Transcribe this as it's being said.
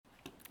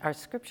Our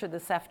scripture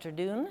this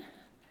afternoon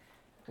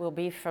will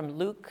be from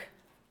Luke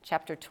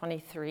chapter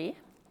 23,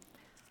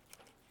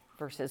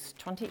 verses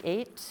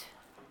 28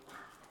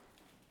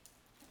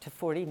 to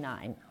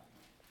 49.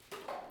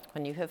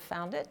 When you have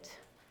found it,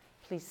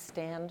 please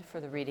stand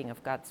for the reading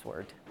of God's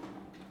word.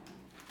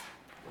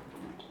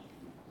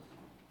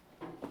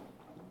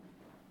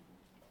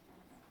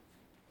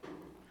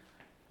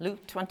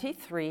 Luke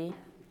 23,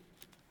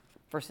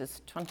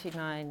 verses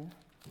 29,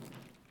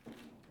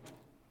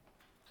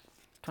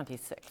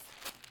 26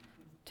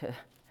 to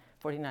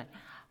 49.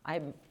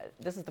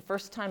 This is the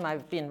first time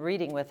I've been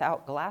reading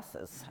without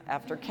glasses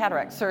after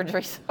cataract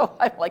surgery, so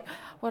I'm like,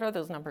 what are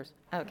those numbers?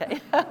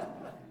 Okay.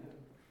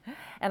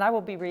 And I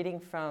will be reading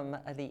from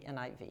the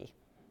NIV.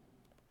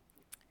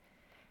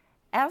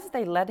 As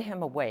they led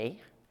him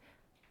away,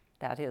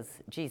 that is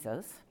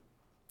Jesus,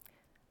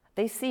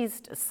 they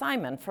seized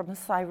Simon from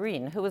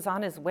Cyrene, who was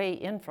on his way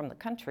in from the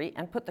country,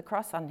 and put the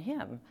cross on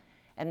him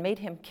and made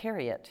him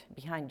carry it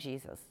behind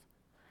Jesus.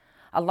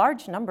 A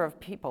large number of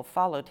people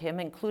followed him,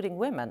 including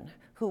women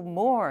who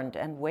mourned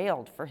and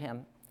wailed for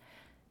him.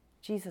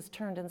 Jesus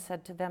turned and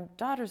said to them,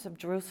 "Daughters of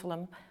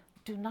Jerusalem,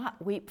 do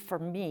not weep for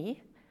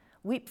me.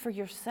 Weep for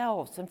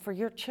yourselves and for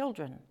your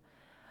children.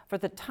 For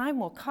the time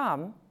will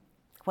come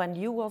when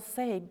you will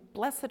say,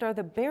 'Blessed are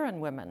the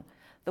barren women,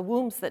 the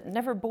wombs that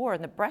never bore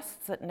and the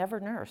breasts that never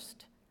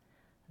nursed.'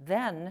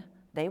 Then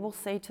they will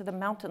say to the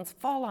mountains,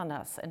 'Fall on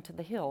us,' and to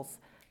the hills,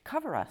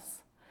 'Cover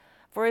us.'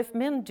 For if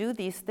men do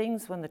these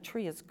things when the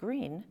tree is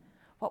green,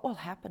 what will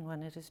happen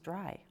when it is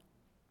dry?"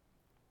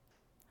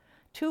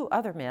 2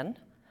 other men,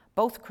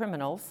 both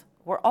criminals,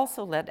 were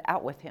also led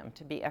out with him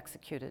to be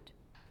executed.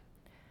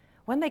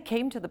 When they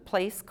came to the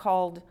place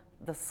called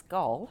the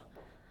Skull,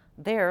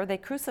 there they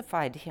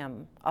crucified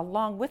him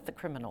along with the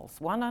criminals,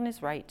 one on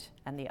his right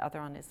and the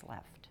other on his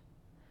left.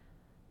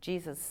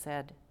 Jesus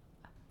said,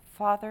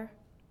 "Father,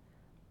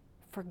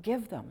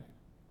 forgive them,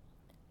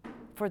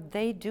 for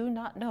they do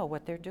not know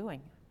what they're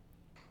doing."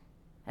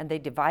 And they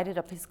divided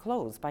up his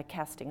clothes by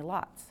casting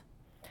lots.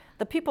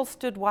 The people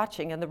stood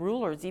watching, and the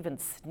rulers even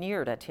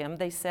sneered at him.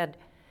 They said,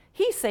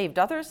 "He saved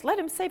others. Let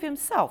him save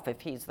himself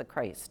if he's the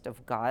Christ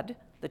of God,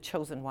 the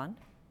chosen one."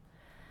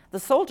 The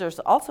soldiers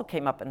also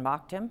came up and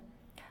mocked him.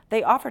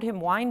 They offered him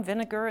wine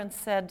vinegar and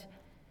said,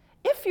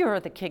 "If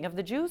you're the king of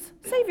the Jews,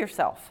 save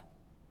yourself."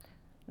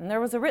 And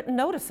there was a written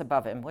notice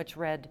above him which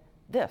read,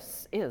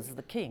 "This is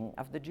the King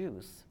of the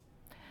Jews."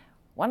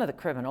 One of the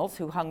criminals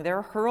who hung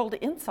there hurled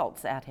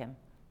insults at him.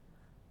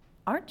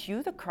 "Aren't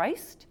you the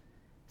Christ?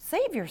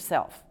 Save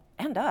yourself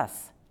and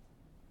us."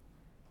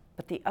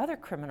 But the other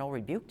criminal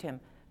rebuked him.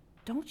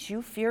 "Don't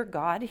you fear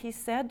God," he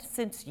said,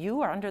 "since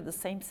you are under the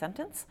same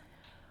sentence?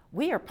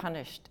 We are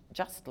punished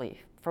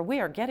justly, for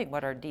we are getting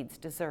what our deeds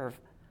deserve.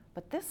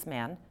 But this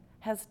man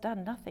has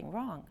done nothing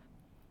wrong."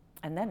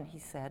 And then he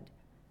said,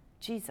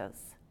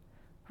 "Jesus,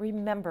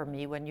 remember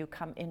me when you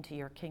come into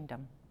your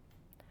kingdom."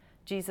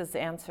 Jesus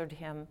answered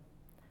him,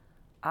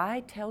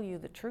 "I tell you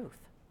the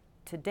truth.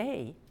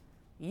 Today,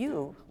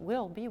 you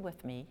will be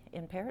with me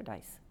in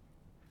paradise."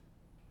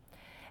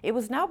 It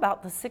was now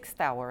about the 6th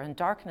hour, and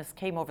darkness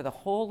came over the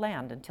whole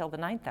land until the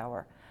 9th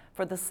hour,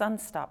 for the sun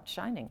stopped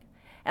shining,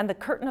 and the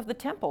curtain of the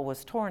temple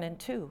was torn in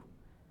two.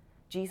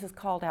 Jesus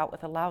called out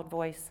with a loud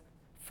voice,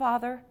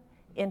 "Father,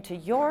 into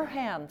your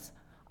hands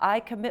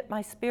I commit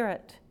my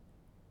spirit."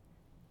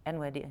 And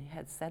when he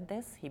had said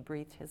this, he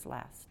breathed his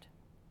last.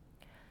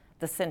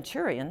 The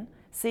centurion,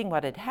 seeing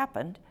what had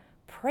happened,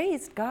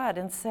 praised God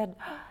and said,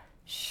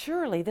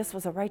 "Surely this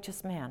was a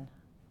righteous man."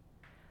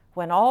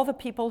 When all the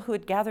people who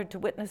had gathered to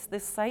witness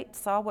this sight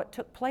saw what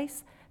took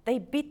place, they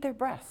beat their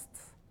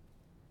breasts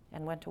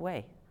and went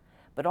away.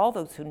 But all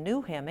those who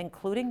knew him,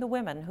 including the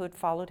women who had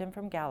followed him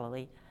from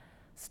Galilee,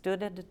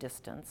 stood at a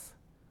distance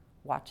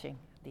watching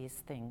these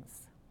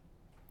things.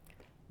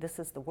 This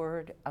is the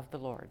word of the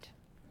Lord.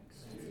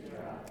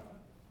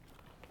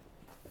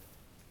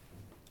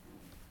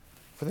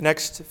 For the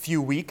next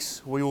few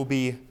weeks, we will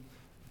be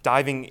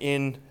diving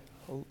in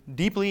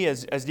deeply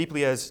as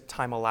deeply as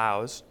time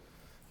allows,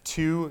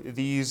 to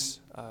these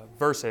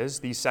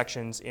verses, these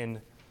sections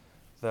in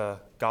the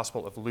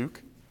Gospel of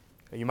Luke.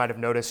 You might have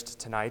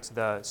noticed tonight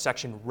the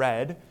section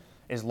read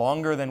is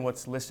longer than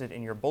what's listed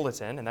in your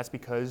bulletin, and that's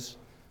because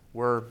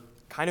we're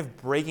kind of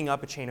breaking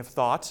up a chain of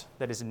thought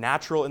that is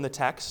natural in the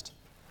text.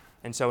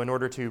 And so in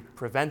order to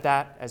prevent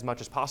that as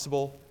much as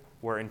possible,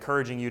 we're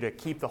encouraging you to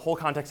keep the whole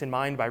context in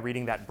mind by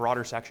reading that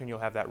broader section. You'll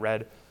have that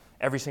read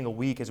every single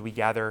week as we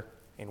gather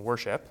in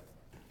worship.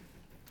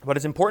 But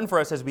it's important for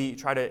us as we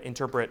try to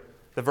interpret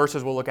the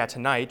verses we'll look at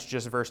tonight,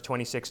 just verse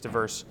 26 to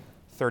verse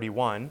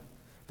 31,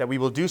 that we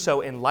will do so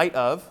in light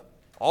of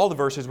all the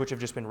verses which have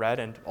just been read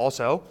and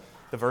also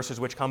the verses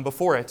which come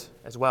before it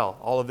as well.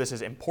 All of this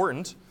is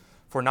important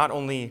for not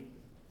only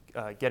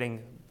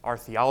getting our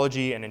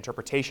theology and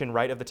interpretation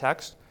right of the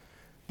text,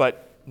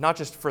 but not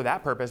just for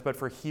that purpose, but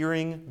for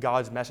hearing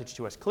God's message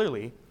to us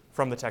clearly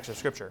from the text of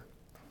Scripture.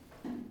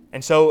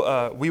 And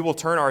so we will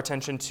turn our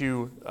attention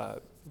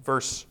to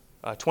verse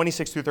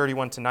 26 through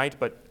 31 tonight,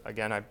 but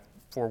again, I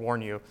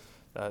forewarn you,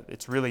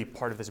 It's really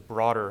part of this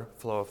broader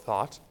flow of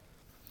thought.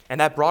 And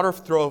that broader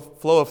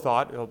flow of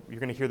thought, you're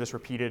going to hear this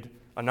repeated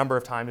a number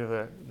of times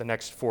over the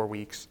next 4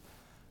 weeks,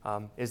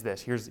 is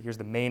this. Here's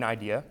the main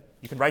idea.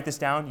 You can write this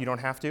down. You don't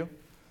have to.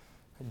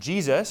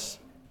 Jesus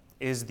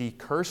is the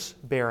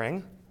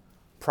curse-bearing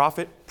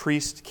prophet,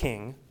 priest,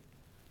 king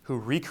who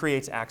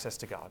recreates access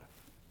to God.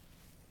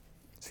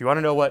 So if you want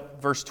to know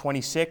what verse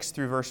 26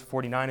 through verse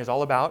 49 is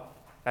all about,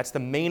 that's the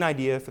main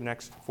idea for the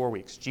next 4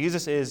 weeks.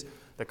 Jesus is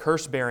the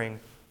curse-bearing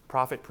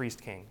prophet,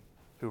 priest, king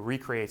who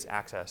recreates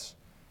access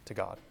to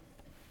God.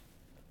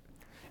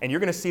 And you're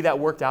going to see that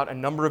worked out a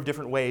number of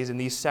different ways in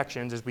these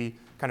sections as we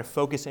kind of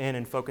focus in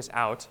and focus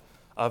out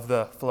of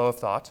the flow of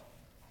thought.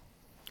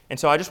 And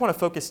so I just want to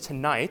focus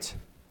tonight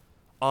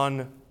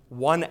on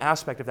one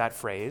aspect of that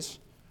phrase,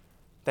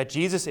 that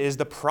Jesus is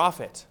the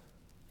prophet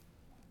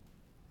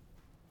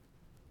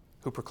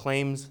who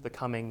proclaims the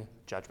coming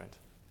judgment.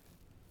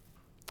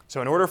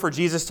 So in order for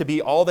Jesus to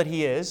be all that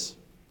he is,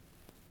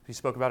 we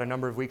spoke about a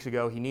number of weeks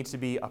ago, he needs to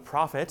be a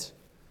prophet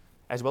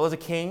as well as a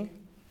king.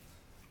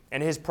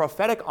 And his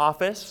prophetic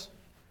office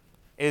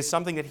is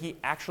something that he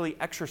actually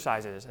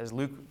exercises, as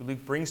Luke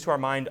brings to our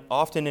mind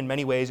often in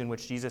many ways in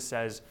which Jesus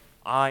says,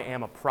 I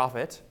am a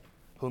prophet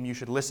whom you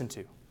should listen to.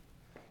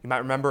 You might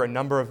remember a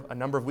number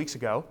of weeks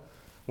ago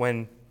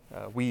when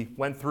we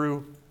went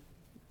through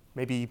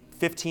maybe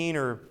 15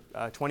 or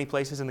 20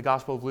 places in the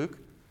Gospel of Luke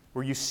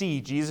where you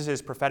see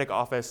Jesus' prophetic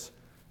office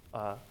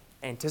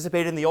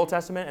anticipated in the Old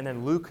Testament and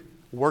then Luke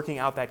working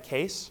out that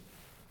case.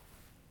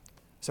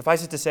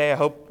 Suffice it to say, I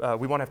hope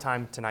we won't have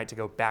time tonight to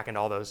go back into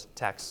all those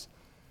texts,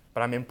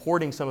 but I'm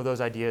importing some of those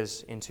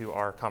ideas into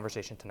our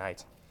conversation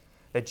tonight.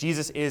 That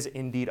Jesus is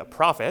indeed a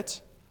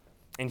prophet,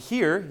 and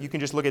here you can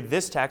just look at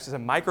this text as a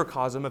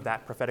microcosm of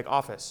that prophetic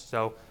office.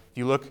 So if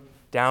you look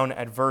down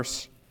at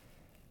verse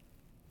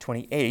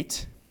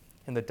 28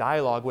 in the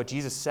dialogue, what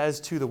Jesus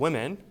says to the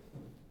women,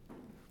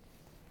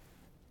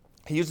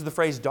 he uses the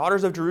phrase,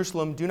 daughters of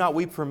Jerusalem, do not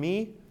weep for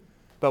me,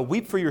 but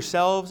weep for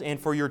yourselves and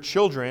for your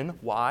children.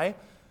 Why?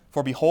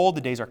 For behold,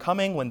 the days are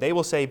coming when they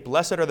will say,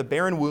 blessed are the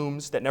barren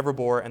wombs that never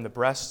bore and the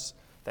breasts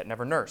that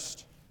never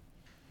nursed.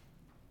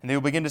 And they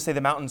will begin to say,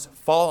 the mountains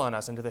fall on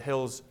us and to the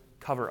hills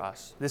cover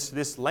us.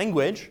 This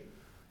language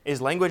is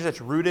language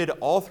that's rooted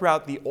all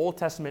throughout the Old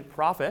Testament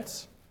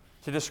prophets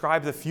to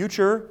describe the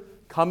future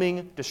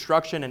coming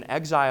destruction and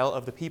exile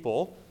of the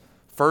people,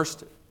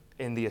 first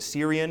in the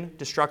Assyrian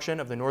destruction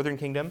of the northern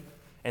kingdom,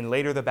 and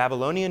later the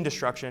Babylonian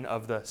destruction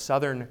of the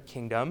southern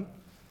kingdom.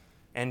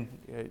 And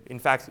in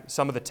fact,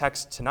 some of the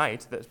text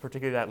tonight,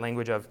 particularly that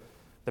language of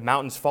the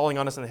mountains falling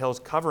on us and the hills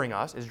covering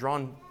us, is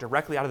drawn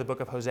directly out of the book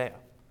of Hosea.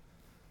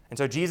 And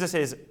so Jesus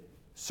is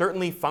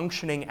certainly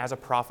functioning as a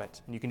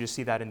prophet, and you can just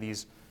see that in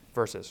these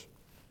verses.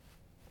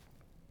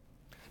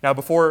 Now,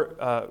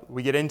 before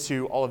we get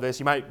into all of this,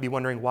 you might be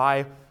wondering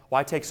why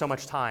take so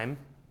much time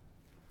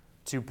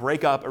to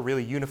break up a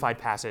really unified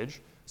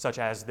passage, such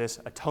as this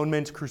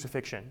atonement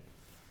crucifixion.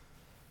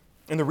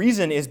 And the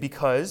reason is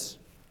because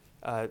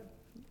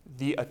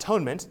the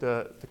atonement,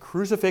 the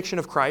crucifixion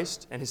of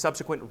Christ and his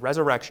subsequent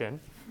resurrection,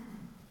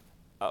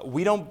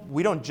 we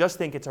don't just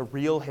think it's a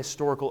real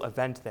historical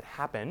event that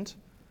happened,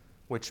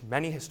 which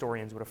many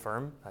historians would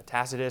affirm.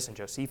 Tacitus and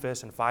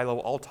Josephus and Philo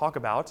all talk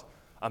about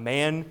a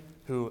man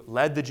who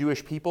led the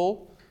Jewish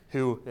people,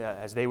 who,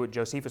 as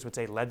Josephus would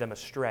say, led them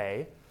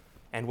astray,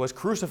 and was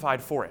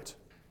crucified for it.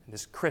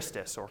 This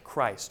Christus or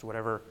Christ,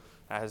 whatever,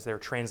 as they're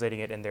translating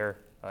it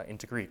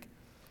into Greek.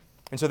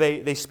 And so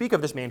they speak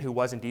of this man who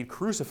was indeed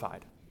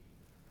crucified.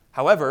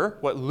 However,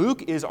 what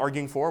Luke is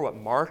arguing for, what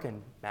Mark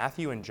and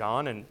Matthew and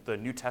John and the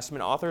New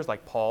Testament authors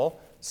like Paul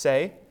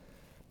say,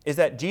 is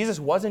that Jesus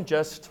wasn't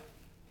just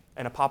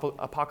an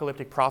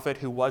apocalyptic prophet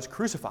who was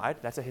crucified.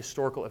 That's a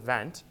historical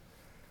event.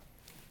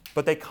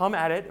 But they come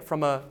at it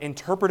from an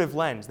interpretive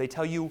lens. They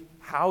tell you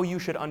how you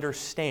should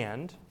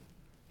understand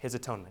his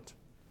atonement.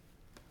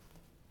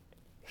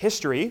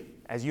 History,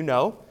 as you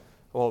know,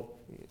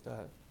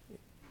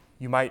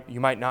 you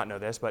might not know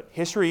this, but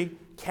history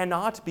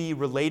cannot be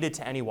related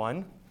to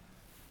anyone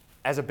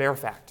as a bare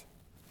fact.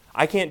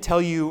 I can't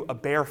tell you a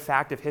bare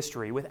fact of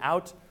history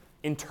without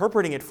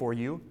interpreting it for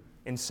you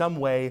in some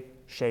way,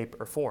 shape,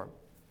 or form.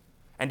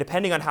 And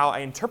depending on how I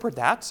interpret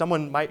that,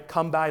 someone might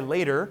come by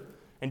later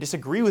and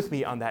disagree with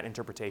me on that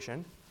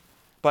interpretation.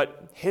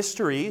 But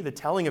history, the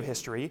telling of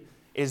history,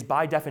 is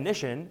by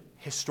definition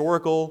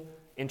historical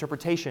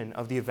interpretation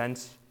of the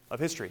events of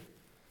history.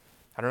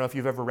 I don't know if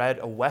you've ever read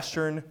a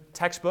Western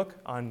textbook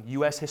on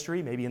U.S.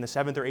 history, maybe in the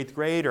 7th or 8th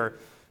grade, or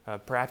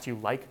perhaps you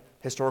like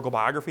historical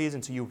biographies,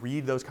 and so you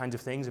read those kinds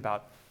of things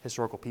about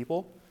historical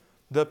people.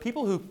 The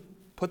people who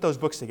put those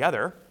books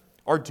together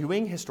are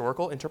doing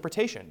historical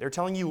interpretation. They're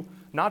telling you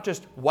not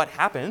just what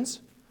happens,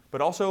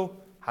 but also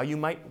how you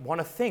might want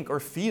to think or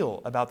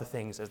feel about the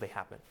things as they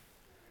happen.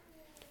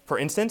 For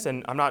instance,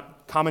 and I'm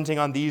not commenting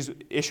on these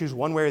issues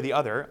one way or the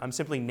other, I'm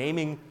simply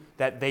naming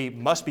that they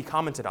must be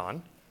commented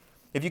on.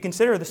 If you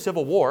consider the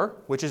Civil War,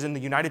 which is in the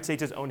United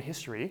States' own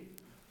history,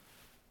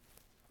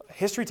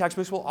 history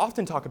textbooks will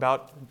often talk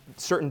about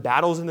certain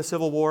battles in the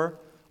Civil War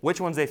which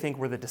ones they think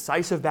were the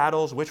decisive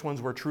battles, which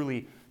ones were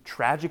truly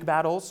tragic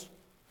battles.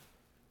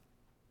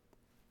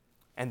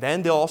 And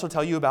then they'll also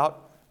tell you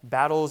about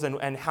battles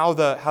and how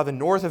the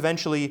North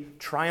eventually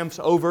triumphs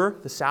over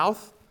the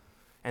South,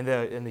 and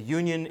the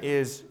Union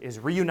is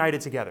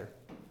reunited together.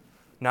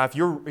 Now, if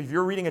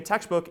you're reading a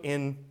textbook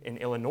in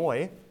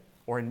Illinois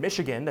or in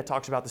Michigan that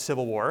talks about the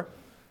Civil War,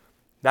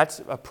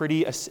 that's a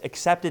pretty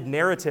accepted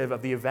narrative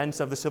of the events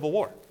of the Civil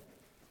War.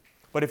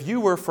 But if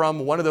you were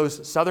from one of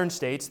those southern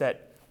states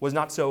that was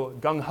not so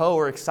gung-ho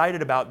or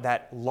excited about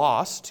that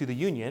loss to the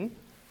Union,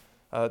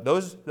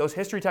 those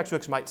history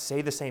textbooks might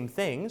say the same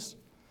things,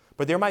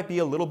 but there might be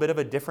a little bit of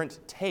a different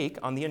take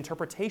on the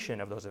interpretation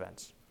of those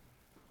events.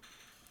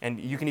 And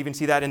you can even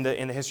see that in the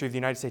history of the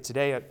United States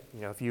today.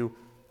 If you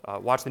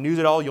watch the news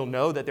at all, you'll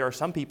know that there are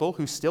some people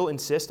who still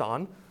insist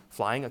on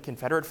flying a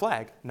Confederate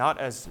flag, not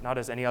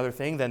as any other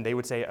thing than they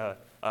would say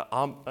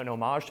an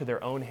homage to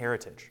their own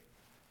heritage.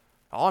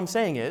 All I'm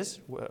saying is,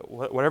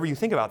 whatever you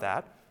think about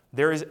that,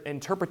 there is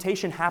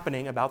interpretation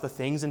happening about the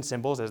things and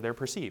symbols as they're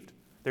perceived.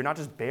 They're not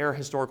just bare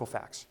historical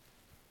facts.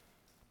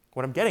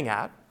 What I'm getting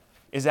at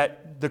is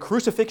that the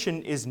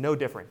crucifixion is no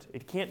different.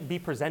 It can't be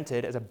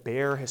presented as a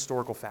bare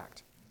historical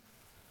fact.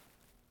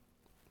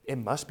 It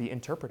must be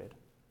interpreted.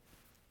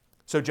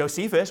 So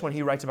Josephus, when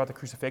he writes about the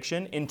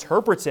crucifixion,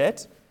 interprets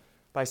it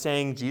by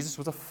saying Jesus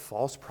was a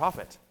false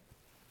prophet.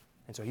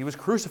 And so he was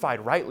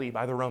crucified rightly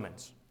by the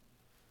Romans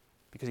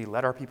because he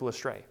led our people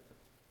astray.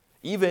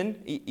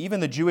 Even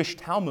the Jewish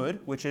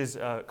Talmud, which is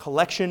a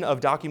collection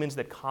of documents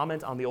that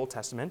comment on the Old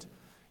Testament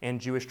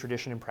and Jewish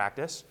tradition and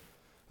practice,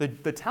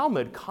 the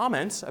Talmud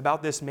comments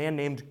about this man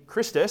named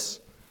Christus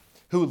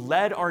who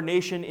led our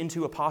nation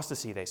into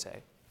apostasy, they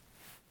say.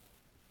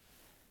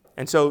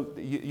 And so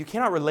you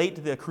cannot relate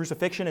to the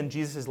crucifixion in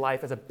Jesus'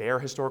 life as a bare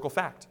historical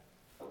fact.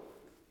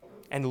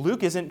 And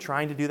Luke isn't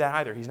trying to do that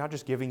either. He's not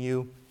just giving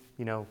you,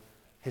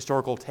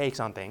 historical takes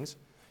on things.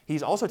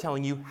 He's also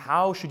telling you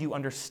how should you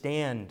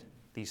understand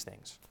these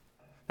things.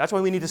 That's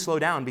why we need to slow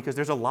down, because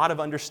there's a lot of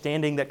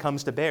understanding that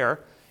comes to bear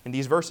in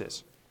these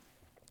verses.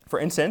 For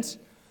instance,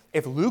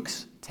 if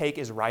Luke's take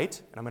is right,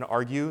 and I'm going to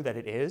argue that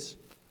it is,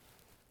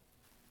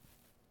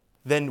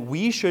 then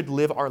we should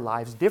live our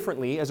lives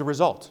differently as a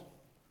result.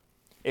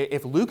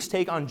 If Luke's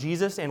take on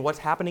Jesus and what's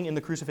happening in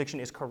the crucifixion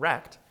is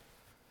correct,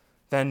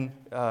 then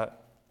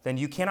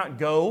you cannot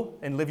go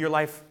and live your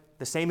life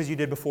the same as you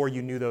did before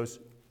you knew those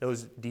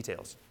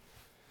details.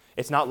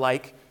 It's not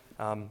like,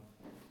 I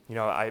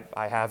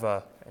have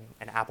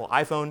an Apple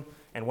iPhone,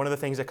 and one of the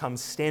things that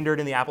comes standard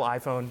in the Apple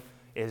iPhone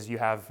is you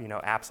have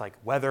apps like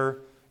weather,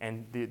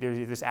 and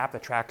there's this app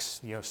that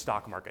tracks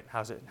stock market.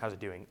 How's it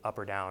doing, up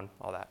or down,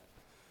 all that.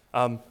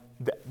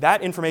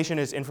 That information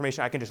is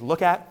information I can just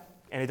look at,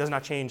 and it does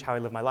not change how I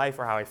live my life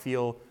or how I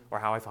feel or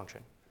how I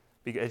function.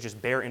 Because it's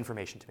just bare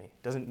information to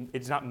me.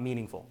 It's not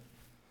meaningful.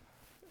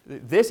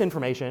 This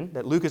information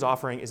that Luke is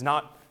offering is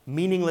not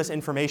meaningless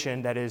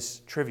information that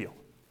is trivial.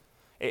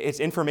 It's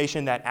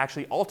information that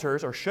actually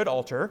alters or should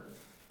alter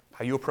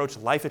how you approach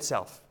life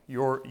itself,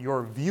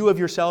 your view of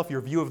yourself,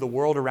 your view of the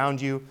world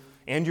around you,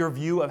 and your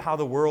view of how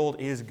the world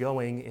is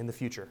going in the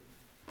future.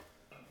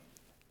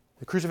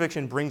 The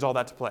crucifixion brings all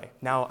that to play.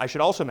 Now, I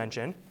should also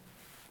mention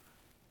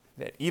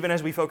that even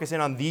as we focus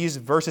in on these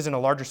verses in a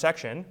larger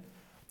section,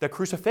 the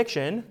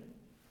crucifixion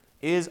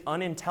is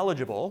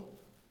unintelligible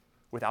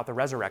without the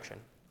resurrection.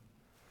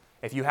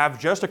 If you have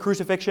just a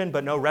crucifixion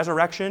but no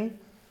resurrection,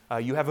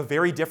 you have a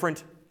very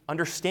different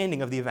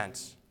understanding of the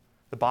events.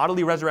 The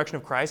bodily resurrection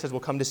of Christ, as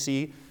we'll come to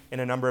see in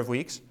a number of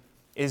weeks,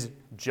 is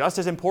just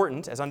as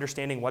important as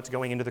understanding what's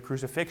going into the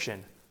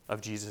crucifixion of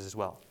Jesus as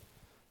well.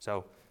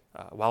 So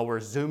while we're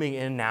zooming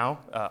in now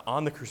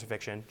on the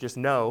crucifixion, just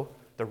know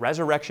the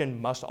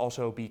resurrection must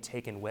also be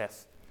taken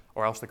with,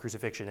 or else the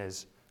crucifixion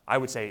is, I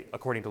would say,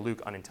 according to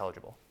Luke,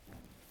 unintelligible.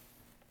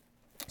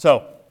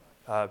 So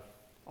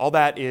all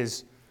that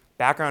is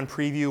background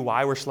preview,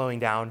 why we're slowing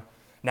down.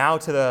 Now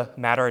to the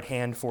matter at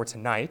hand for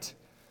tonight.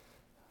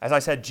 As I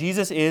said,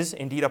 Jesus is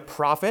indeed a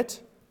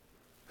prophet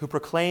who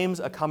proclaims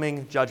a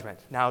coming judgment.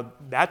 Now,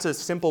 that's a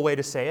simple way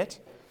to say it.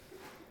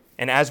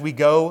 And as we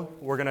go,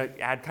 we're going to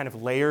add kind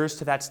of layers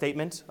to that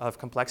statement of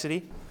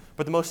complexity.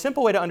 But the most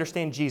simple way to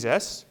understand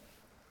Jesus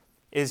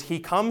is he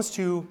comes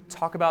to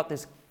talk about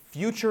this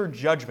future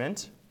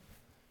judgment.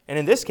 And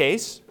in this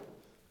case,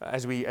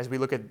 as we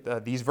look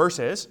at these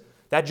verses,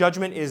 that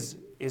judgment is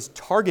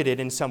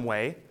targeted in some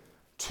way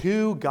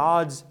to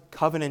God's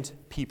covenant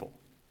people.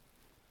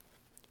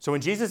 So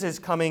when Jesus is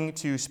coming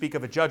to speak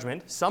of a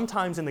judgment,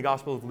 sometimes in the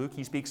Gospel of Luke,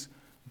 he speaks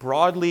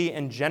broadly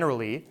and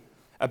generally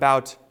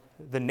about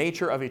the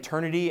nature of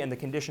eternity and the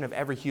condition of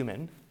every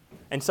human.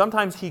 And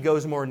sometimes he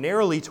goes more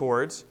narrowly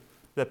towards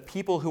the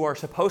people who are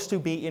supposed to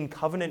be in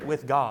covenant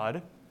with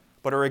God,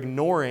 but are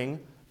ignoring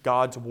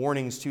God's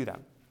warnings to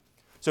them.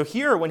 So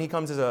here, when he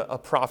comes as a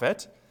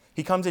prophet,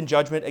 he comes in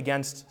judgment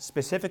against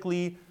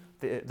specifically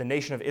the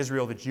nation of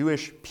Israel, the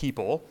Jewish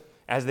people,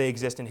 as they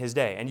exist in his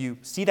day. And you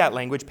see that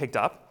language picked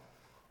up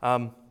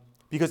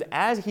because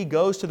as he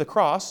goes to the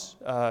cross,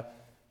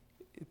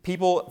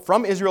 people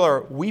from Israel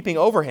are weeping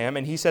over him,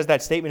 and he says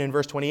that statement in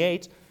verse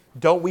 28,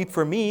 "Don't weep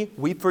for me,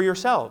 weep for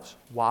yourselves."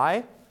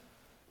 Why?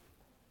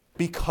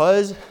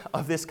 Because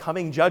of this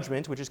coming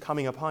judgment which is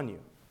coming upon you.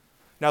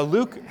 Now,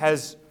 Luke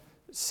has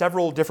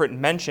several different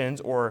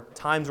mentions or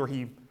times where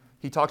he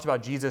talks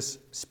about Jesus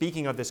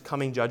speaking of this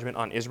coming judgment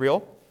on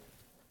Israel.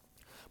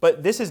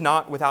 But this is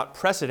not without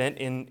precedent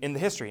in the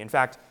history. In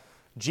fact,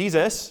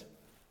 Jesus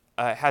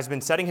has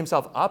been setting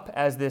himself up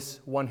as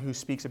this one who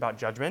speaks about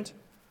judgment,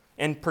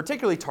 and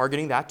particularly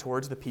targeting that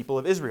towards the people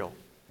of Israel.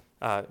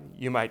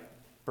 You might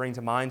bring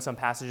to mind some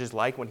passages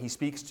like when he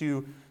speaks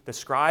to the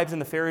scribes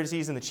and the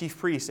Pharisees and the chief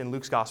priests in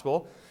Luke's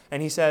gospel,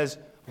 and he says,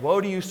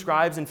 "Woe to you,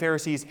 scribes and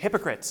Pharisees,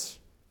 hypocrites!"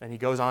 And he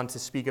goes on to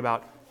speak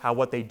about how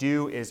what they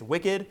do is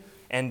wicked,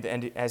 and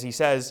as he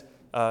says,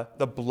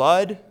 the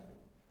blood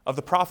of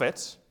the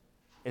prophets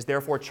is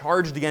therefore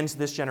charged against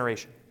this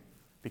generation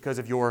because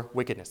of your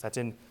wickedness. That's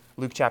in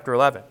Luke chapter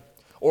 11.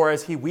 Or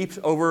as he weeps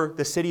over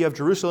the city of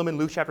Jerusalem in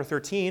Luke chapter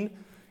 13,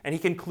 and he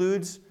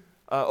concludes,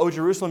 "O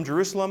Jerusalem,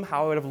 Jerusalem,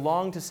 how I would have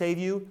longed to save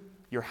you.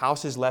 Your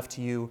house is left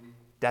to you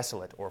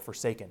desolate," or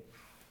forsaken.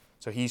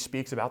 So he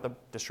speaks about the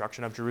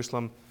destruction of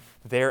Jerusalem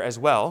there as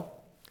well.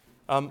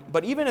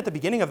 But even at the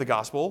beginning of the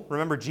gospel,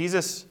 remember,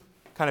 Jesus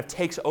kind of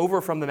takes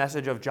over from the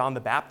message of John the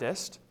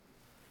Baptist.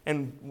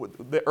 And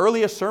the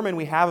earliest sermon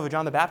we have of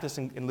John the Baptist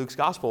in Luke's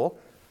gospel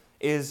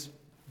is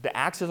the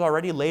axe is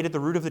already laid at the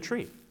root of the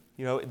tree.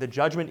 The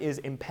judgment is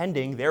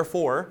impending,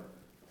 therefore,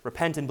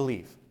 repent and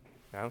believe.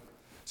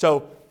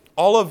 So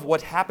all of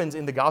what happens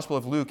in the Gospel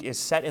of Luke is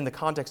set in the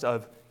context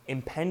of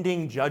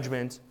impending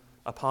judgment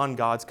upon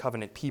God's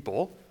covenant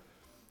people.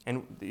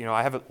 And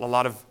I have a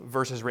lot of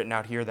verses written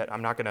out here that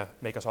I'm not going to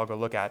make us all go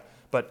look at,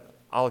 but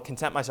I'll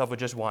content myself with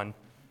just one.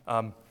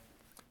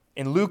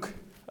 In Luke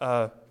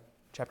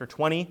chapter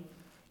 20,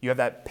 you have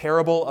that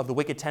parable of the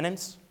wicked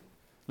tenants.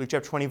 Luke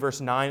chapter 20, verse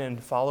 9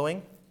 and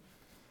following.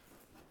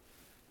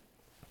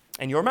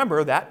 And you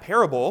remember that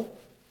parable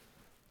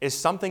is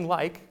something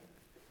like,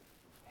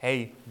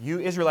 hey, you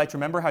Israelites,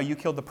 remember how you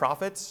killed the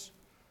prophets?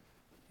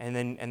 And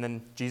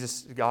then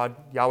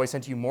Yahweh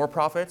sent you more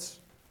prophets,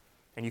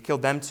 and you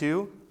killed them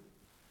too?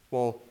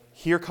 Well,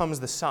 here comes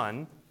the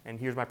Son, and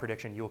here's my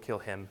prediction, you'll kill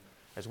him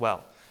as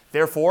well.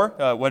 Therefore,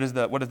 what is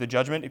the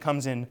judgment? It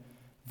comes in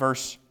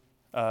verse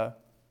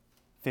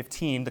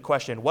 15, the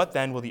question, "What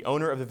then will the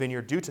owner of the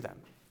vineyard do to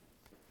them?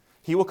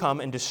 He will come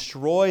and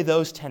destroy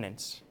those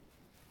tenants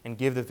and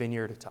give the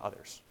vineyard to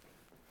others."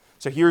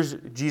 So here's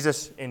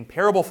Jesus in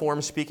parable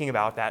form speaking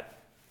about that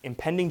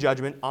impending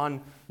judgment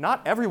on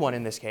not everyone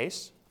in this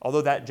case,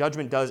 although that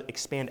judgment does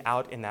expand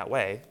out in that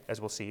way, as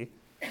we'll see,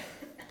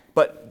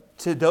 but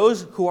to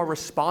those who are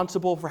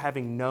responsible for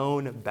having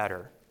known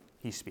better,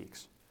 he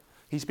speaks.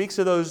 He speaks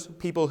to those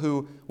people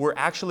who were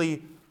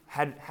actually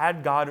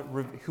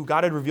who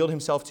God had revealed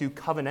himself to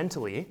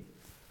covenantally,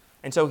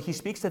 and so he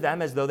speaks to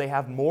them as though they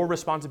have more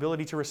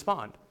responsibility to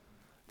respond.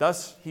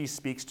 Thus, he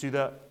speaks to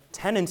the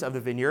tenants of the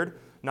vineyard,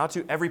 not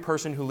to every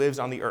person who lives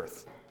on the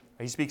earth.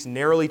 He speaks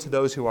narrowly to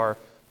those who are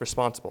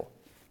responsible.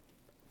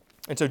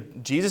 And so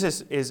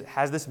Jesus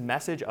has this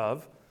message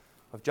of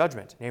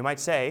judgment. Now you might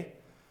say,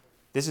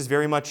 this is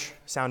very much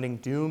sounding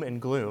doom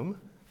and gloom,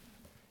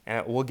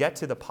 and we'll get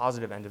to the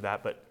positive end of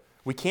that, but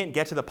we can't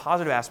get to the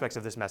positive aspects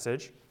of this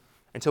message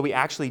until we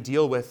actually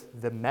deal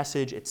with the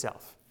message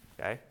itself.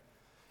 Okay?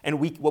 And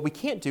what we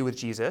can't do with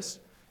Jesus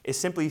is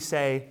simply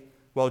say,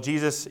 well,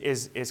 Jesus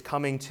is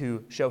coming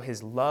to show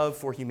his love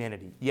for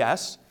humanity.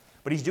 Yes,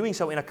 but he's doing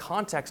so in a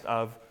context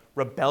of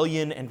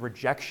rebellion and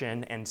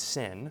rejection and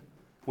sin,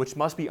 which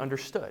must be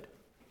understood.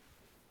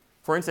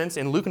 For instance,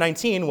 in Luke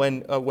 19,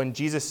 when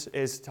Jesus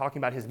is talking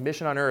about his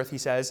mission on earth, he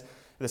says,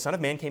 "The Son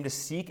of Man came to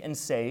seek and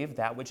save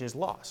that which is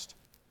lost."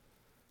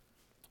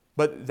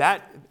 But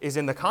that is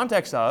in the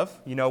context of,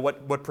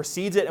 what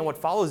precedes it and what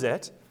follows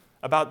it,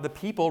 about the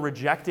people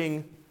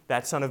rejecting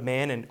that Son of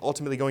Man and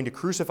ultimately going to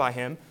crucify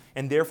him,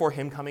 and therefore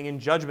him coming in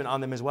judgment on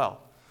them as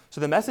well.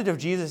 So the message of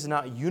Jesus is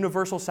not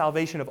universal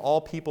salvation of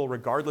all people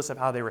regardless of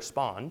how they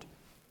respond,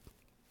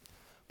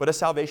 but a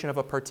salvation of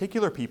a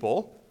particular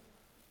people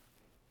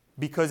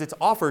because it's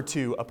offered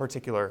to a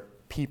particular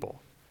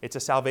people. It's a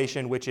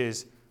salvation which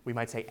is, we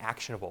might say,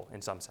 actionable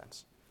in some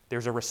sense.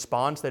 There's a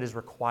response that is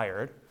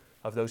required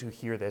of those who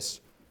hear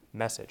this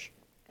message.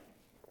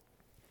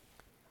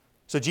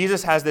 So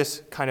Jesus has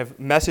this kind of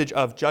message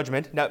of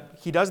judgment. Now,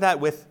 he does that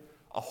with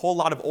a whole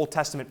lot of Old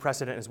Testament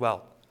precedent as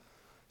well.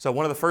 So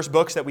one of the first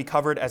books that we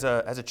covered as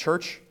a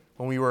church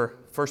when we were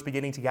first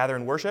beginning to gather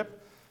and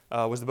worship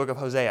was the book of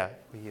Hosea.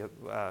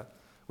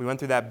 We went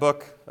through that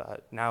book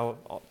now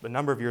a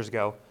number of years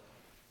ago.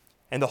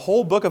 And the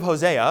whole book of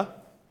Hosea,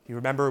 if you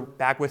remember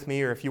back with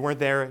me, or if you weren't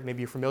there,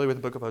 maybe you're familiar with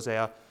the book of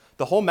Hosea,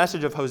 the whole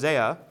message of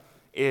Hosea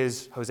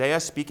is Hosea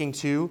speaking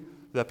to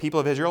the people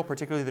of Israel,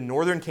 particularly the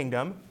northern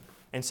kingdom,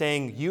 and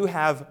saying, you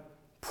have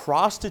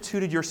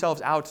prostituted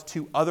yourselves out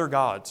to other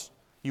gods.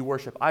 You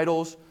worship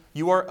idols.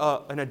 You are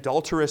an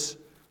adulterous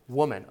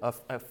woman,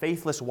 a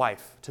faithless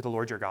wife to the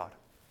Lord your God.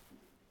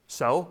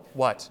 So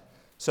what?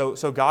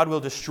 So God will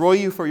destroy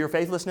you for your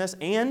faithlessness,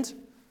 and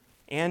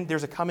and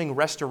there's a coming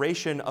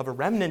restoration of a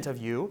remnant of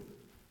you,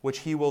 which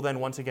he will then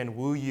once again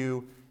woo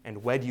you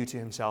and wed you to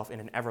himself in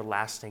an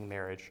everlasting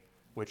marriage,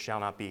 which shall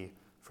not be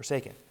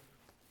forsaken.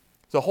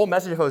 So the whole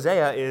message of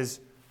Hosea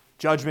is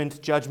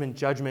judgment, judgment,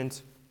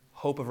 judgment,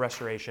 hope of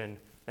restoration.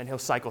 And he'll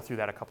cycle through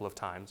that a couple of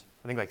times,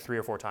 I think like 3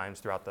 or 4 times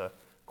throughout the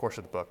course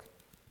of the book.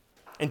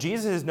 And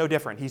Jesus is no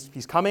different.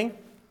 He's coming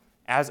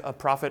as a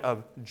prophet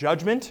of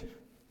judgment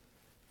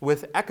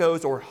with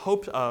echoes or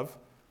hopes of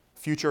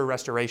future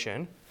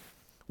restoration,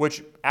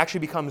 which actually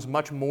becomes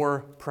much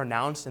more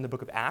pronounced in the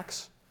book of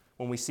Acts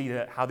when we see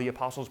how the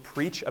apostles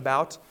preach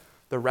about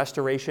the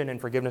restoration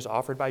and forgiveness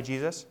offered by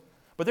Jesus.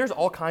 But there's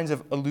all kinds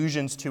of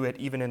allusions to it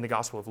even in the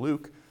Gospel of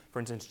Luke. For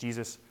instance,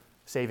 Jesus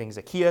saving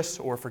Zacchaeus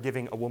or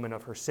forgiving a woman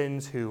of her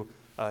sins who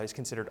is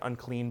considered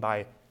unclean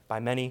by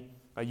many.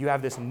 You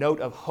have this note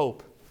of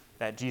hope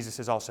that Jesus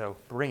is also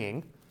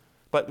bringing.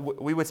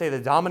 But we would say the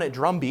dominant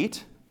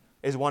drumbeat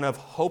is one of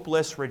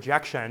hopeless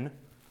rejection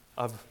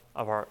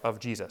of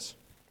Jesus.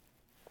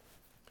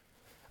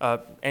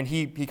 And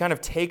he kind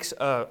of takes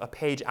a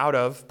page out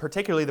of,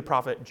 particularly the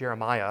prophet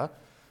Jeremiah,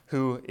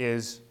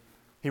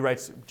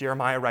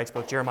 Jeremiah writes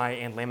both Jeremiah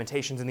and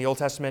Lamentations in the Old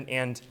Testament.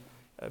 And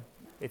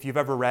if you've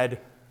ever read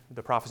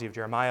the prophecy of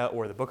Jeremiah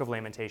or the book of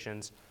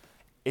Lamentations,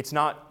 it's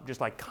not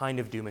just like kind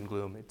of doom and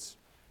gloom. It's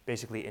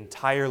basically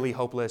entirely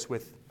hopeless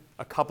with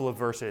a couple of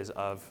verses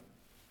of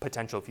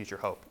potential future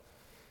hope.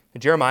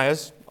 And Jeremiah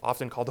is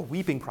often called the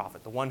weeping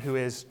prophet, the one who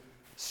is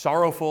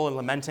sorrowful and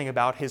lamenting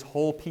about his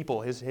whole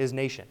people, his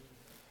nation.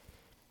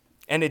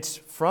 And it's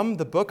from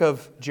the book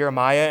of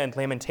Jeremiah and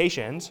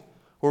Lamentations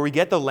where we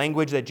get the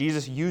language that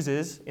Jesus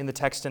uses in the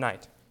text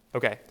tonight.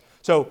 Okay,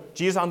 so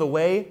Jesus on the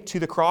way to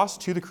the cross,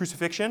 to the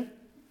crucifixion.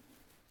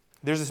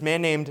 There's this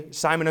man named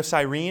Simon of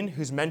Cyrene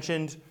who's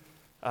mentioned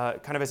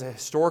kind of as a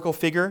historical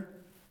figure.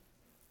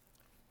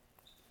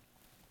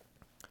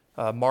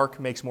 Mark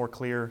makes more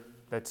clear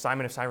that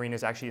Simon of Cyrene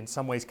is actually in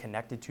some ways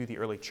connected to the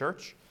early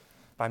church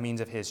by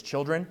means of his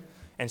children.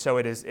 And so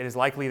it is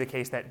likely the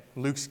case that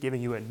Luke's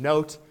giving you a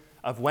note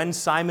of when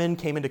Simon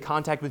came into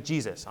contact with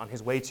Jesus on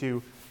his way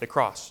to the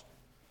cross.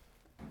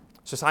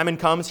 So Simon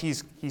comes,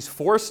 he's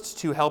forced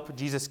to help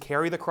Jesus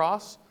carry the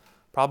cross,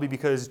 probably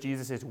because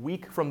Jesus is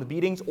weak from the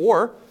beatings,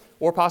 or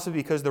possibly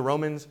because the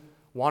Romans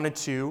wanted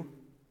to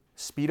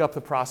speed up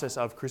the process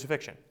of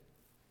crucifixion.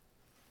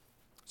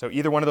 So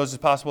either one of those is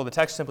possible. The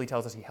text simply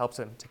tells us he helps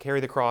him to carry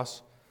the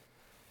cross.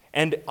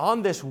 And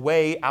on this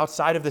way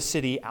outside of the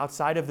city,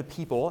 outside of the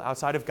people,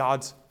 outside of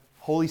God's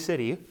holy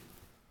city,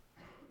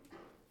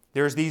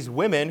 there's these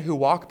women who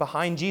walk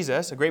behind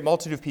Jesus, a great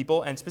multitude of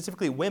people, and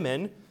specifically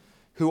women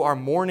who are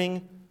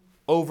mourning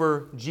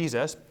over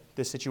Jesus,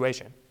 this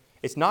situation.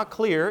 It's not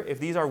clear if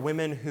these are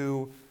women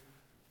who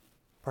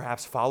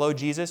perhaps follow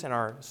Jesus and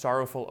are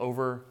sorrowful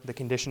over the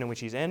condition in which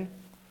he's in,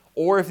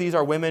 or if these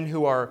are women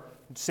who are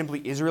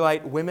simply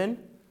Israelite women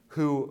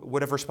who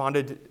would have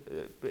responded.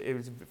 It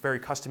was very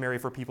customary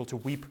for people to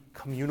weep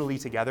communally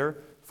together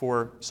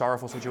for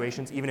sorrowful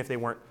situations, even if they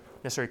weren't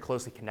necessarily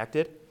closely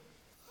connected.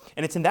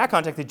 And it's in that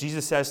context that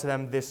Jesus says to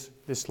them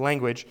this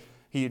language.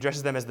 He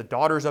addresses them as the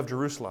daughters of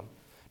Jerusalem.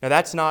 Now,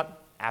 that's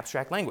not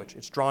abstract language.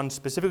 It's drawn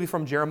specifically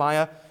from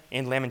Jeremiah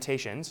and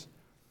Lamentations.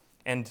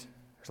 And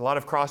there's a lot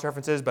of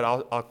cross-references, but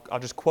I'll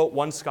just quote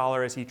one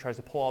scholar as he tries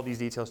to pull all these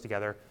details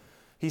together.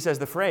 He says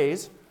the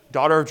phrase,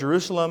 daughter of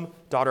Jerusalem,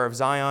 daughter of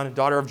Zion,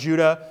 daughter of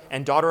Judah,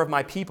 and daughter of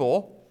my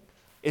people,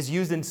 is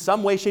used in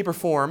some way, shape, or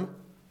form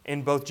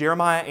in both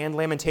Jeremiah and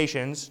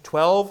Lamentations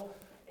 12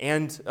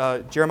 and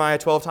Jeremiah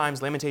 12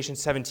 times, Lamentations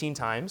 17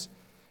 times.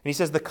 And he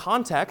says the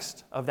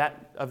context of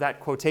that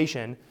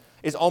quotation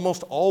is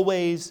almost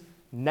always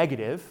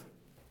negative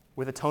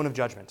with a tone of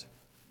judgment.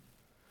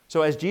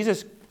 So as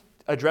Jesus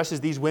addresses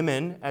these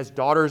women as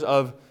daughters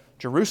of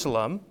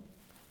Jerusalem,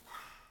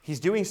 he's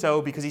doing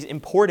so because he's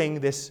importing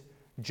this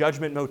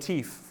judgment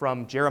motif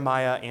from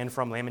Jeremiah and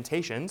from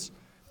Lamentations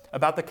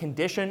about the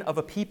condition of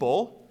a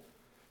people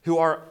who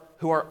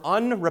are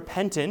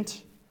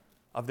unrepentant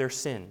of their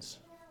sins.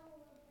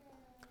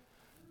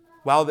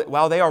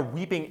 While they are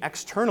weeping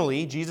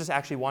externally, Jesus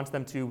actually wants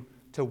them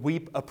to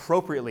weep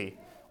appropriately,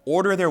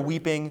 order their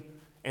weeping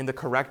in the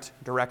correct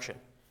direction,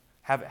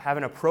 have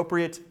an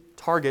appropriate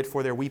target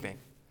for their weeping.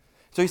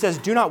 So he says,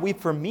 do not weep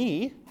for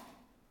me,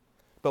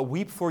 but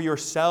weep for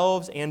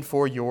yourselves and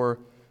for your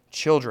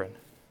children,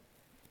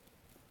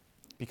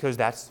 because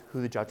that's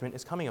who the judgment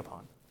is coming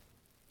upon.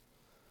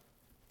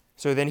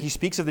 So then he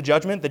speaks of the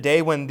judgment, the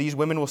day when these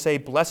women will say,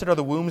 blessed are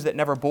the wombs that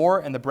never bore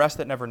and the breasts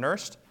that never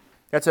nursed.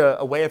 That's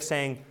a way of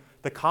saying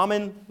the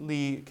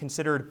commonly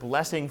considered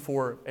blessing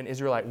for an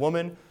Israelite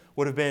woman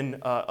would have been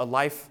a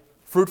life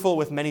fruitful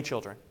with many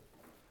children.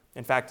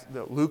 In fact,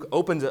 Luke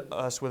opens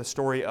us with a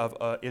story of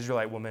an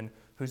Israelite woman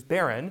who's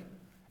barren,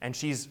 and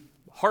she's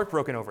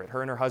heartbroken over it.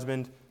 Her and her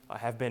husband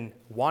have been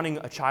wanting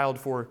a child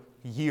for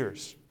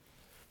years.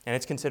 And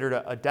it's considered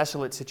a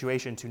desolate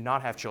situation to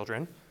not have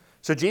children.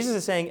 So Jesus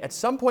is saying at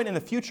some point in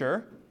the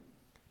future,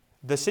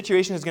 the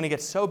situation is going to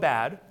get so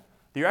bad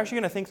that you're actually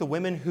going to think the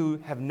women who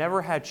have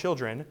never had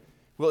children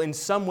will in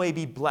some way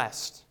be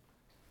blessed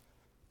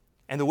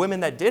And the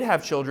women that did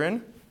have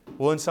children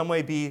will in some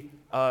way be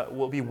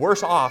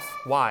worse off.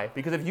 Why?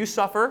 Because if you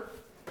suffer,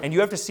 and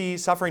you have to see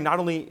suffering,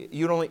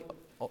 you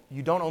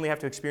don't only have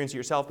to experience it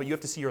yourself, but you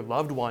have to see your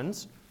loved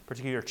ones,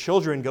 particularly your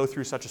children, go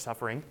through such a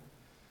suffering.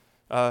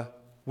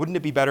 Wouldn't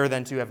it be better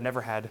than to have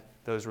never had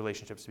those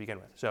relationships to begin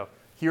with? So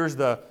here's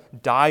the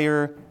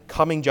dire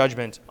coming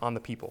judgment on the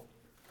people.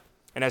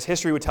 And as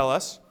history would tell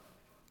us,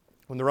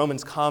 when the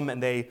Romans come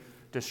and they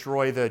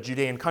destroy the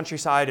Judean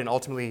countryside and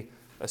ultimately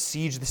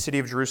siege the city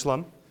of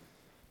Jerusalem,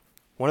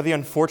 one of the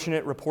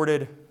unfortunate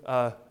reported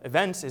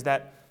events is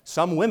that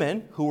some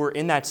women who were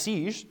in that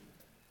siege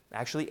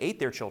actually ate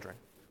their children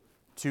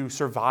to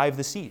survive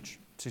the siege,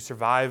 to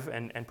survive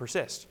and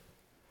persist.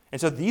 And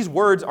so these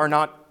words are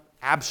not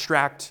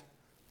abstract,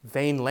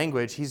 vain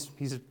language. He's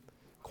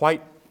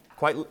quite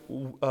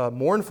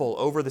mournful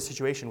over the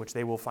situation which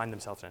they will find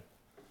themselves in.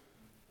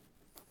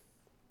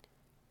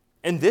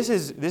 And this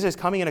is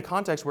coming in a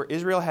context where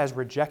Israel has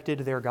rejected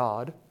their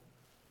God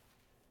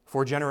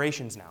for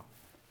generations now,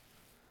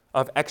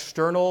 of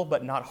external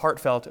but not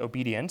heartfelt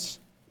obedience.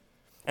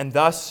 And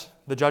thus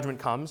the judgment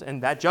comes,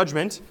 and that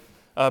judgment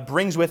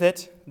brings with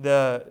it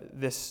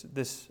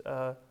this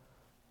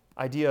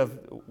idea of,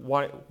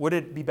 would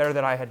it be better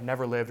that I had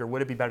never lived, or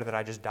would it be better that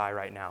I just die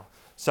right now?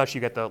 Such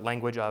you get the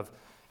language of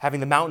having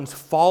the mountains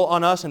fall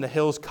on us and the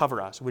hills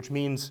cover us, which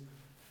means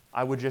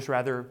I would just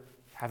rather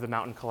have the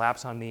mountain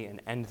collapse on me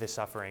and end this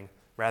suffering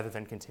rather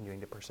than continuing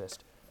to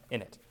persist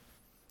in it.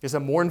 It's a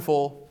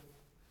mournful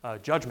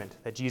judgment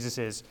that Jesus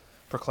is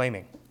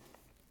proclaiming.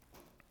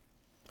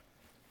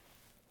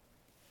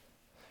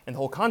 And the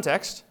whole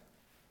context,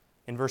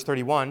 in verse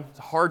 31, it's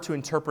a hard to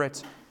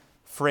interpret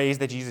phrase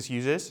that Jesus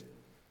uses,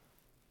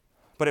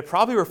 but it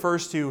probably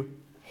refers to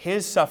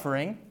his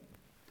suffering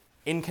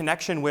in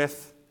connection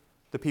with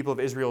the people of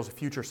Israel's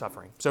future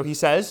suffering. So he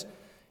says,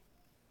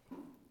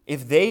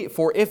 if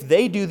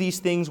they do these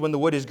things when the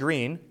wood is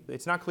green,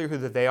 it's not clear who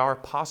they are,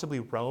 possibly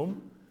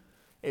Rome.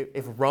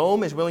 If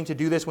Rome is willing to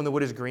do this when the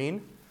wood is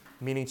green,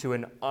 meaning to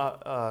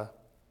a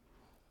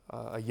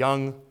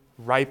young,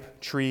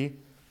 ripe tree,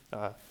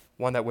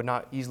 one that would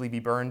not easily be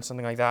burned,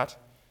 something like that,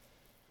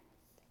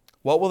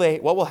 what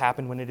will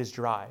happen when it is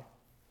dry?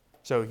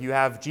 So you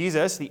have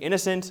Jesus, the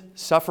innocent,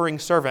 suffering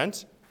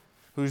servant,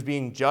 who's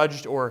being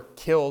judged or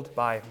killed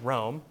by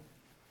Rome,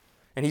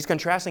 and he's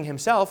contrasting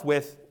himself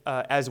with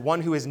as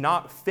one who is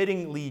not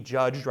fittingly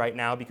judged right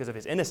now because of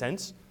his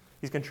innocence.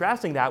 He's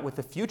contrasting that with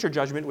the future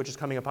judgment which is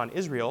coming upon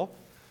Israel,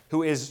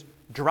 who is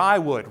dry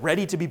wood,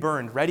 ready to be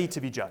burned, ready to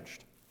be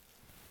judged.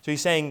 So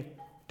he's saying,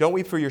 don't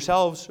weep for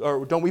yourselves,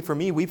 or don't weep for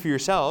me, weep for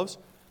yourselves,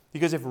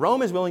 because if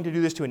Rome is willing to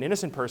do this to an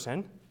innocent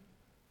person,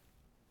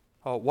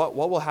 what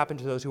will happen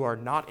to those who are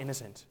not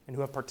innocent and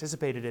who have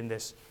participated in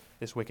this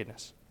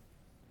wickedness?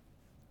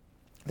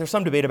 There's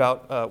some debate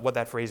about what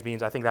that phrase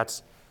means. I think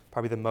that's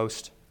probably the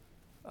most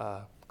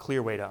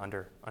clear way to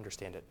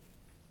understand it.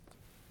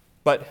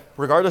 But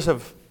regardless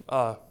of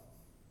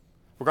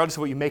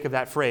what you make of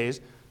that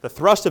phrase, the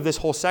thrust of this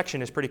whole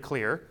section is pretty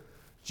clear.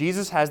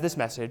 Jesus has this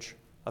message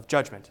of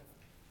judgment.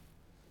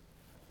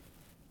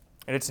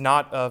 And it's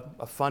not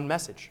a fun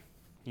message.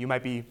 You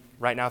might be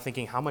right now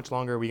thinking, how much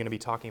longer are we going to be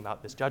talking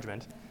about this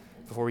judgment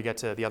before we get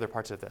to the other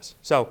parts of this?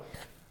 So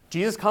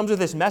Jesus comes with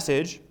this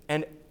message,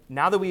 and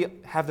now that we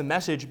have the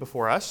message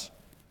before us,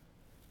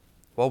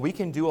 well, we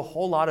can do a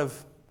whole lot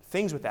of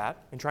things with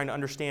that in trying to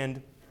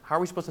understand how are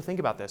we supposed to think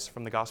about this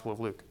from the Gospel of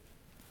Luke.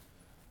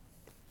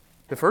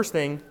 The first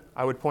thing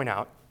I would point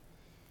out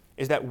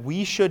is that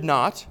we should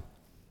not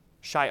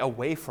shy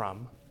away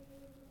from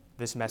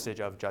this message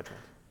of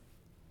judgment.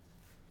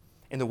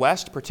 In the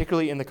West,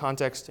 particularly in the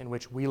context in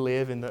which we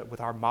live with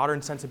our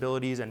modern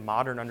sensibilities and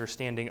modern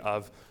understanding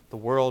of the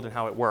world and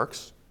how it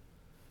works,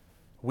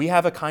 we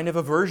have a kind of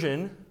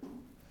aversion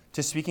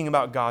to speaking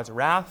about God's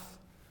wrath,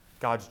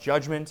 God's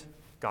judgment,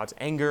 God's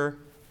anger,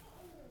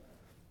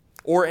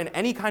 or in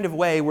any kind of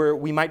way where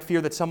we might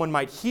fear that someone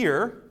might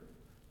hear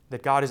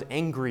that God is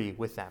angry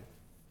with them.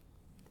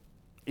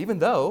 Even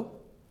though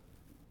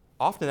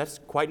often that's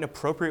quite an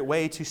appropriate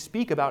way to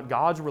speak about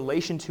God's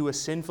relation to a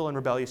sinful and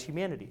rebellious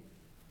humanity.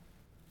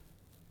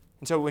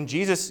 And so when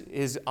Jesus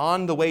is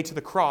on the way to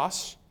the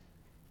cross,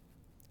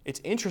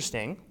 it's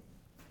interesting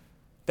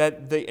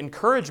that the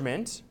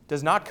encouragement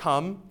does not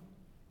come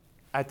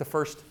at the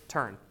first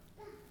turn.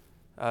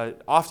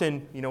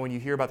 Often, when you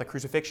hear about the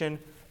crucifixion,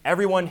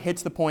 everyone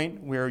hits the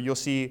point where you'll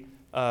see,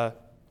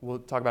 we'll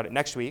talk about it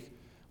next week,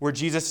 where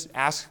Jesus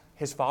asks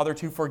his Father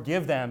to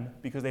forgive them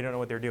because they don't know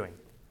what they're doing.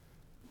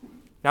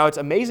 Now, it's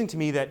amazing to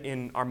me that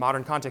in our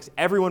modern context,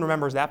 everyone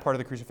remembers that part of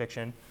the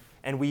crucifixion,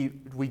 and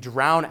we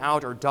drown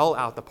out or dull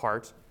out the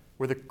part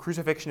where the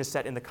crucifixion is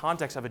set in the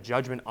context of a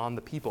judgment on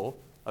the people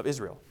of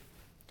Israel.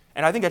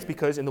 And I think that's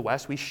because in the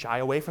West, we shy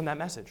away from that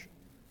message.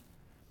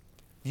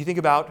 If you think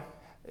about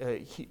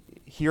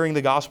hearing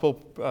the gospel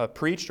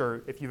preached,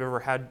 or if you've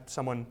ever had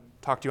someone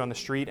talk to you on the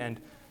street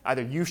and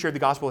either you shared the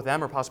gospel with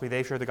them or possibly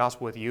they've shared the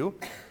gospel with you,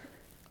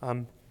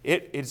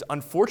 it is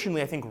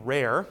unfortunately, I think,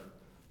 rare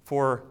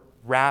for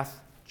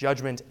wrath,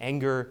 judgment,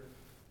 anger,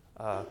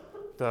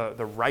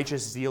 the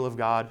righteous zeal of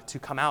God to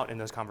come out in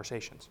those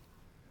conversations.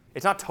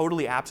 It's not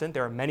totally absent.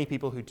 There are many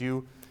people who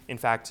do, in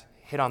fact,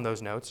 hit on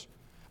those notes.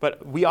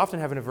 But we often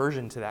have an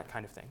aversion to that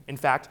kind of thing. In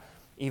fact,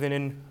 even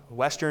in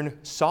Western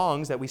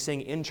songs that we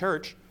sing in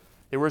church,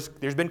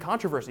 there's been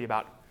controversy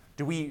about,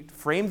 do we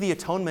frame the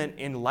atonement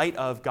in light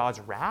of God's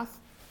wrath,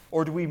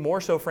 or do we more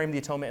so frame the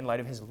atonement in light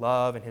of his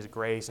love and his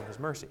grace and his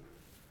mercy?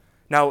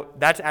 Now,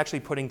 that's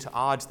actually putting to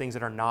odds things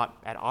that are not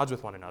at odds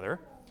with one another.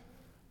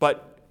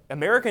 But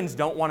Americans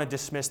don't want to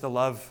dismiss the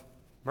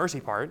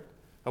love-mercy part.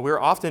 We're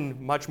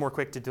often much more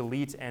quick to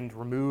delete and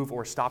remove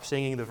or stop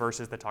singing the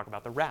verses that talk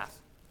about the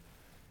wrath.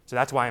 So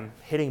that's why I'm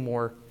hitting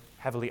more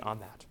heavily on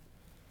that.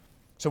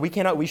 So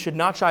we should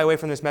not shy away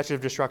from this message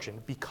of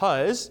destruction,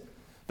 because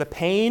the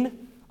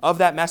pain of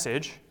that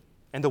message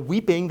and the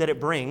weeping that it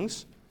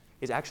brings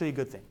is actually a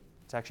good thing.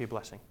 It's actually a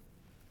blessing.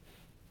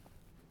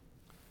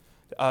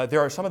 There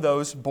are some of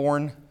those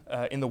born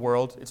in the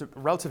world. It's a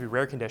relatively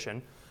rare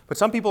condition, but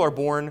some people are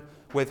born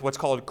with what's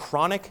called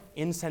chronic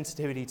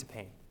insensitivity to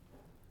pain.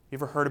 You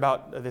ever heard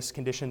about this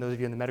condition, those of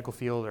you in the medical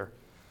field, or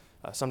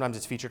sometimes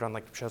it's featured on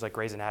shows like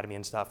Grey's Anatomy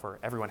and stuff, where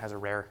everyone has a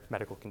rare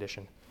medical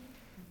condition.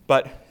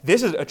 But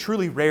this is a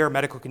truly rare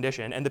medical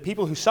condition, and the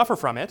people who suffer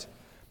from it,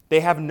 they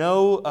have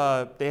no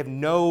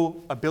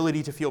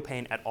ability to feel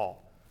pain at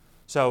all.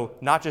 So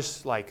not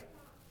just like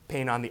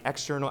pain on the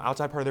external,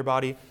 outside part of their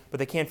body, but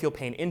they can't feel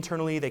pain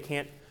internally. They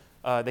can't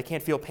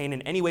feel pain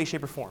in any way,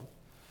 shape, or form.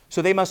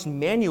 So they must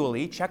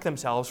manually check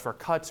themselves for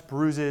cuts,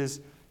 bruises,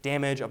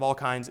 damage of all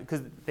kinds,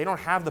 because they don't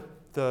have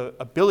the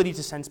ability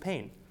to sense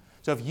pain.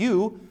 So if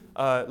you,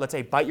 let's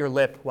say, bite your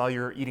lip while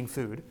you're eating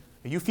food,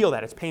 you feel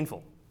that, it's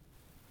painful.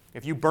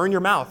 If you burn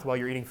your mouth while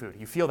you're eating food,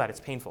 you feel that, it's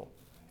painful.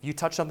 If you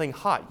touch something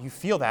hot, you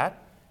feel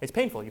that, it's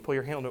painful. You pull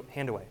your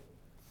hand away.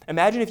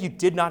 Imagine if you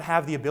did not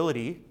have the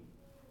ability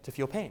to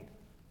feel pain.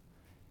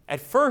 At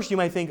first, you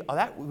might think, oh,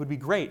 that would be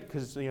great,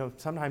 because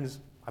sometimes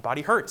my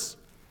body hurts,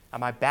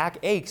 and my back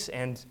aches,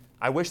 and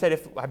I wish that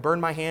if I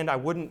burned my hand, I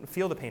wouldn't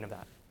feel the pain of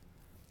that.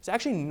 It's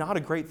actually not a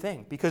great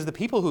thing, because the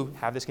people who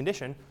have this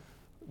condition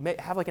may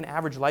have an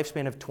average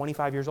lifespan of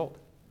 25 years old,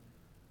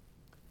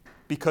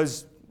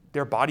 because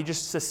their body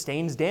just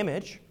sustains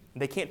damage,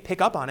 and they can't pick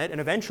up on it,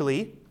 and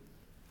eventually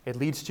it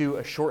leads to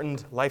a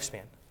shortened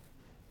lifespan.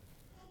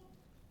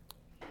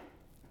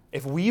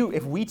 If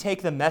we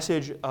take the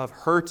message of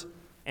hurt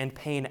and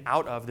pain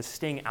out of, the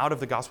sting out of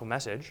the gospel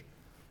message,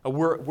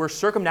 we're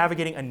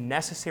circumnavigating a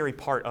necessary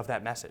part of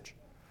that message.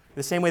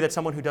 The same way that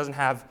someone who doesn't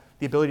have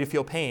the ability to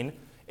feel pain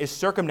is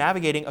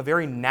circumnavigating a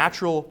very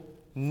natural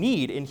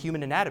need in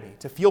human anatomy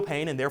to feel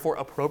pain and therefore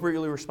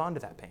appropriately respond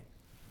to that pain.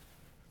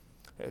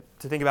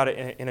 To think about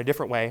it in a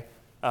different way,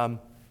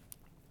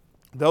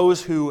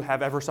 those who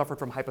have ever suffered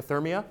from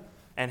hypothermia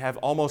and have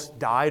almost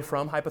died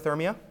from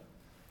hypothermia,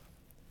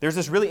 there's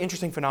this really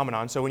interesting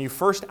phenomenon. So when you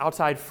first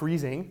outside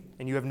freezing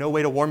and you have no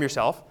way to warm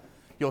yourself,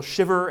 you'll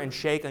shiver and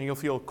shake and you'll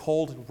feel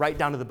cold right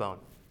down to the bone.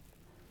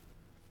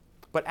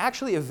 But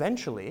actually,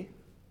 eventually,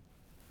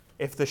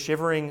 if the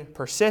shivering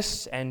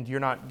persists and you're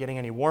not getting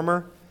any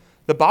warmer,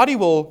 the body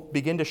will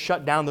begin to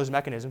shut down those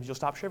mechanisms. You'll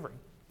stop shivering.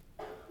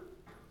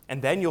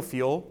 And then you'll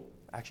feel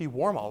actually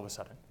warm all of a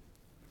sudden.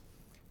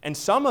 And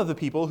some of the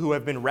people who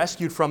have been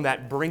rescued from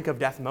that brink of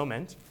death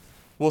moment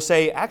will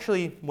say,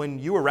 actually, when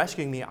you were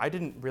rescuing me, I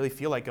didn't really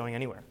feel like going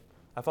anywhere.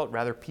 I felt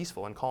rather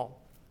peaceful and calm.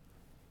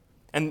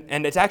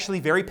 And it's actually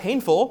very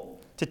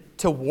painful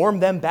to warm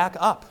them back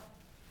up.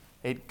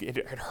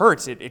 It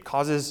hurts. It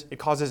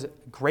causes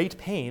great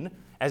pain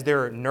as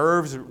their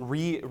nerves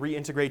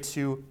reintegrate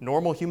to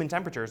normal human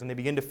temperatures and they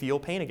begin to feel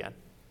pain again.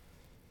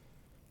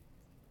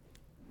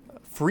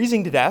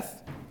 Freezing to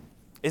death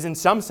is in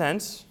some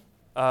sense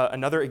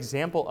another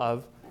example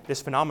of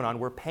this phenomenon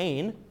where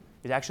pain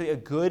is actually a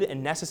good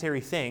and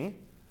necessary thing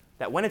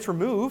that when it's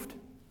removed,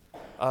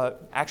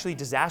 actually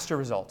disaster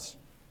results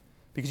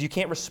because you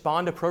can't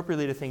respond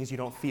appropriately to things you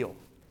don't feel.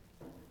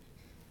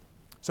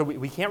 So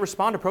we can't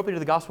respond appropriately to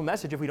the gospel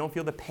message if we don't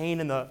feel the pain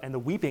and the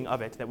weeping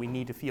of it that we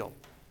need to feel.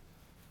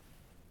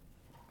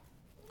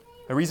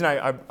 The reason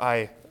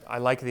I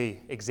like the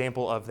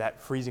example of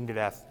that freezing to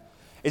death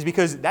is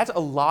because that's a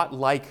lot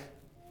like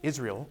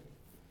Israel,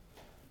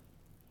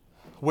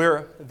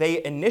 where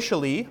they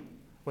initially,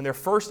 when they're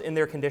first in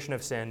their condition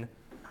of sin,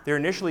 they're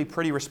initially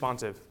pretty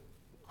responsive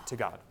to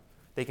God.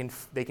 They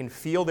can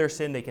feel their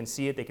sin, they can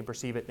see it, they can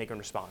perceive it, they can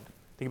respond.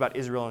 Think about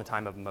Israel in the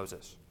time of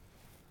Moses.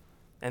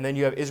 And then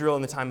you have Israel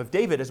in the time of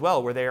David as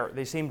well, where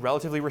they seem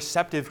relatively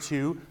receptive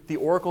to the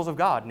oracles of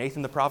God.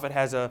 Nathan the prophet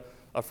has a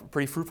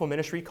pretty fruitful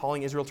ministry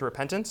calling Israel to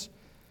repentance.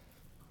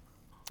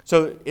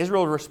 So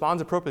Israel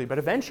responds appropriately, but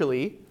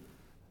eventually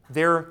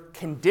their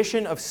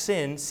condition of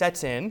sin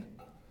sets in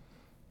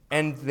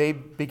and they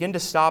begin to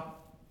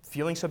stop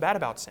feeling so bad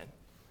about sin.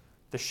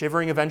 The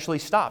shivering eventually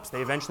stops.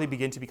 They eventually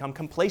begin to become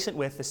complacent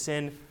with the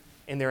sin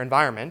in their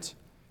environment,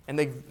 and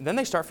then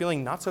they start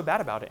feeling not so bad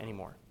about it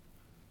anymore.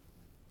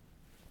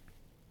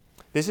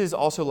 This is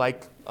also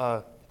like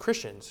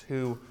Christians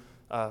who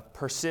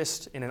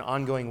persist in an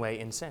ongoing way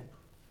in sin.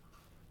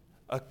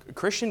 A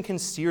Christian can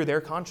sear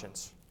their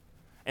conscience,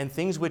 and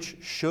things which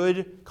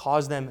should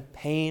cause them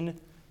pain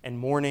and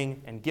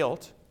mourning and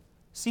guilt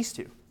cease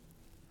to.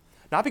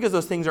 Not because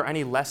those things are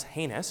any less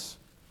heinous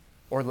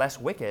or less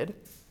wicked,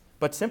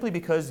 but simply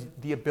because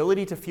the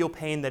ability to feel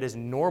pain that is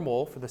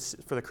normal for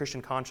the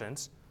Christian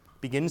conscience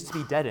begins to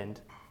be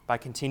deadened by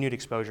continued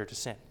exposure to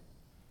sin.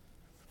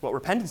 What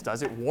repentance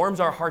does, it warms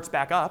our hearts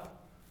back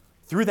up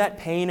through that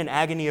pain and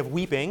agony of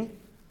weeping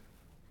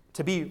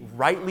to be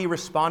rightly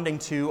responding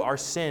to our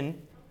sin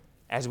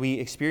as we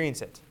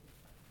experience it.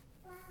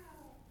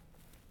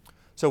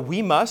 So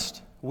we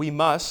must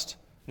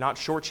not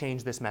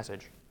shortchange this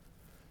message.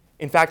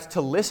 In fact,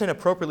 to listen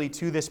appropriately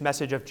to this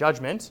message of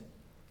judgment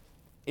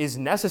is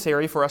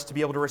necessary for us to be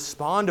able to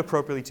respond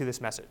appropriately to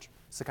this message.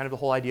 It's kind of the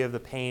whole idea of the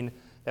pain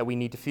that we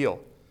need to feel.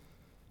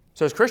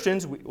 So as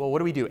Christians, what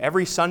do we do?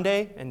 Every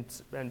Sunday, and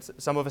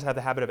some of us have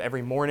the habit of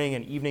every morning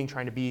and evening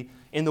trying to be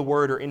in the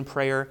Word or in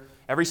prayer.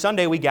 Every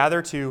Sunday we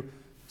gather to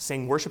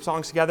sing worship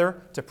songs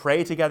together, to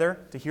pray together,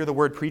 to hear the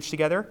Word preached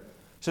together,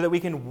 so that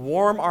we can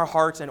warm our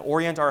hearts and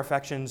orient our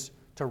affections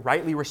to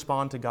rightly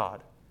respond to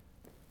God,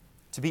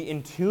 to be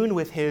in tune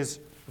with His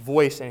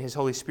voice and His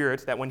Holy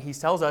Spirit, that when He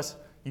tells us,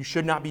 you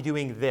should not be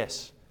doing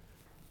this,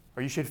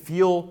 or you should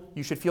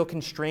feel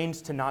constrained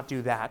to not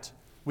do that,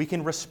 we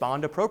can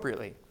respond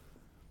appropriately.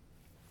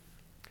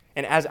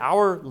 And as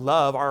our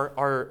love,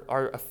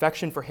 our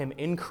affection for Him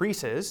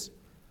increases,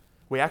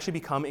 we actually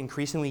become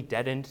increasingly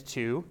deadened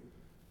to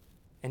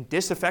and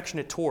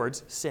disaffectionate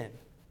towards sin.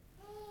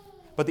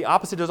 But the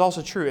opposite is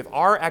also true. If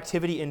our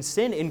activity in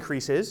sin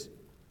increases,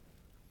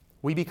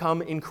 we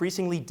become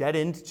increasingly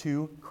deadened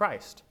to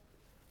Christ.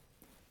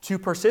 To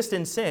persist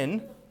in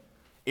sin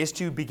is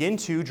to begin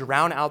to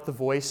drown out the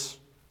voice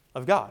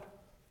of God.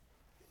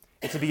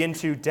 It's to begin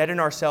to deaden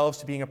ourselves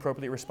to being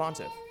appropriately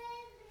responsive.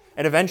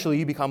 And eventually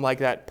you become like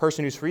that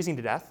person who's freezing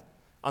to death,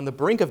 on the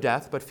brink of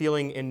death, but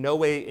feeling in no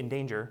way in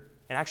danger,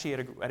 and actually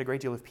at a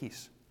great deal of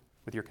peace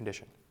with your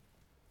condition.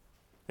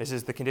 This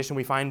is the condition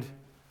we find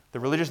the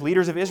religious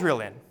leaders of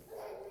Israel in.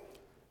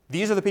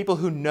 These are the people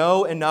who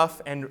know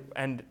enough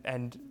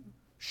and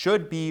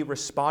should be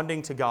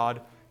responding to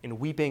God in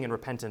weeping and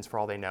repentance for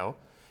all they know.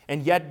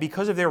 And yet,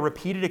 because of their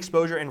repeated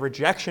exposure and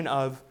rejection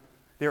of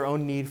their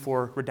own need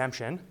for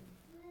redemption,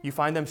 you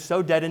find them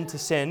so deadened to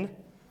sin,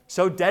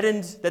 so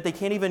deadened that they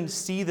can't even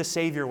see the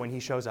Savior when He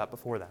shows up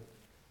before them.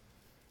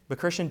 But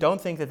Christian, don't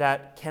think that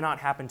that cannot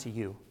happen to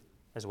you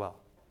as well.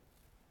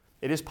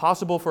 It is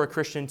possible for a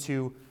Christian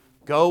to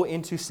go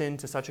into sin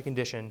to such a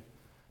condition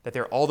that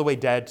they're all the way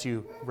dead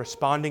to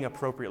responding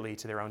appropriately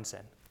to their own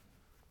sin.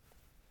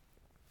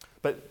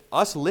 But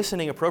us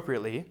listening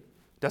appropriately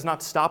does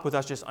not stop with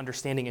us just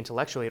understanding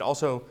intellectually. It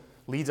also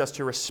leads us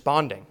to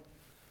responding.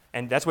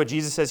 And that's what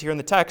Jesus says here in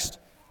the text.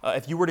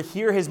 If you were to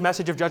hear His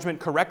message of judgment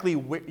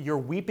correctly, your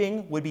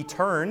weeping would be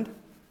turned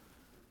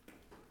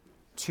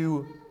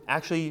to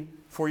actually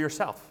for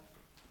yourself.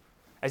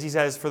 As He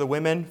says, for the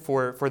women,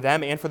 for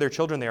them and for their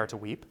children, they are to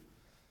weep.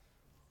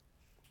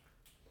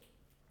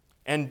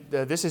 And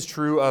this is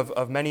true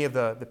of many of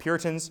the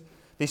Puritans.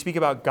 They speak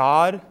about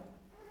God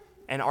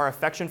and our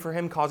affection for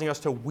Him causing us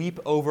to weep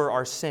over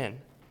our sin,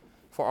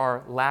 for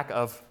our lack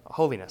of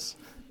holiness.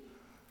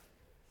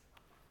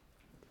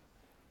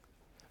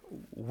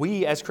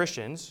 We as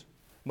Christians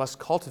must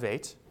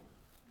cultivate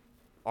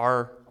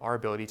our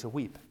ability to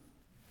weep.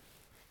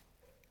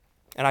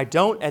 And I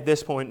don't at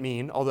this point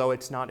mean, although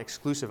it's not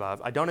exclusive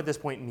of, I don't at this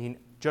point mean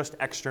just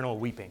external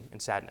weeping and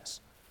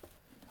sadness.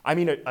 I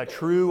mean a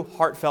true,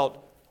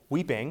 heartfelt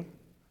weeping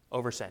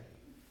over sin.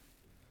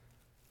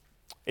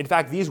 In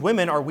fact, these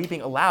women are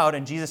weeping aloud,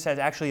 and Jesus says,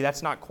 actually,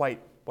 that's not quite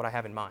what I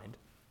have in mind.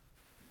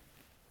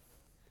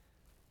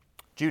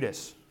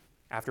 Judas,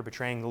 after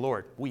betraying the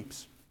Lord,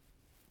 weeps.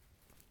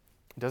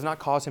 It does not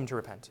cause him to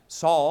repent.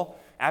 Saul,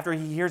 after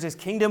he hears his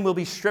kingdom will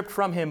be stripped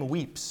from him,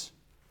 weeps.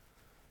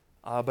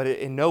 But it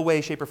in no way,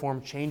 shape, or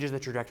form changes the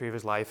trajectory of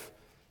his life.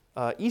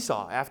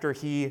 Esau, after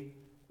he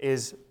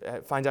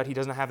finds out he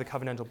doesn't have the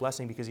covenantal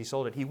blessing because he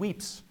sold it, he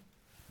weeps.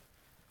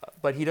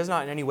 But he does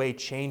not in any way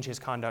change his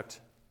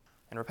conduct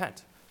and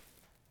repent.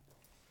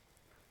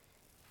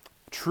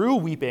 True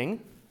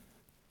weeping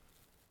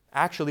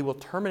actually will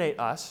terminate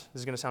us,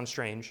 this is going to sound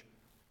strange,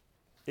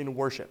 in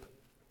worship.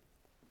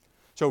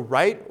 So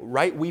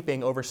right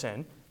weeping over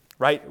sin,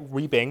 right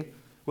weeping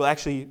will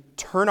actually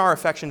turn our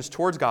affections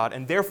towards God,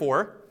 and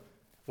therefore,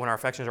 when our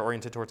affections are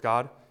oriented towards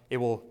God, it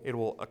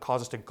will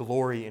cause us to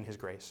glory in His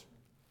grace.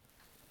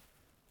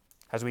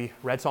 As we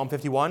read Psalm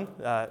 51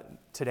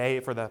 today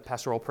for the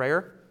pastoral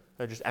prayer,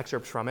 just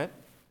excerpts from it,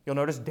 you'll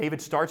notice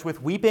David starts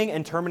with weeping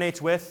and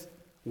terminates with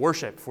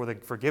worship for the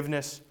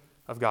forgiveness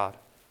of God.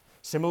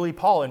 Similarly,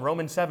 Paul in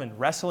Romans 7,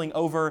 wrestling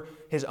over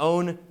his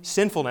own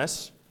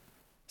sinfulness,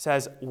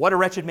 says, "What a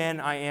wretched man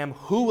I am.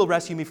 Who will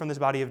rescue me from this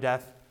body of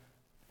death?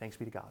 Thanks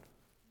be to God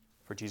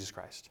for Jesus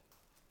Christ."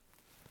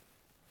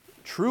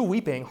 True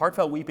weeping,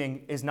 heartfelt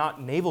weeping, is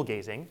not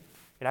navel-gazing.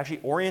 It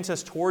actually orients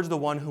us towards the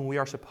one whom we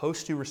are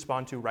supposed to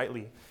respond to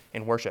rightly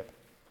in worship.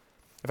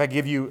 If I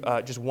give you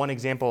just one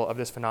example of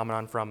this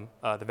phenomenon from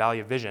the Valley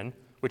of Vision,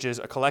 which is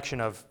a collection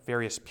of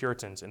various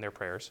Puritans in their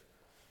prayers.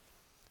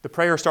 The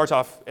prayer starts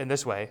off in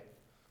this way: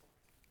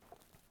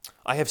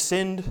 I have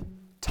sinned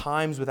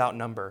times without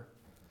number,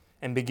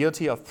 and been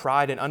guilty of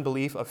pride and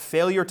unbelief, of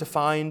failure to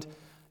find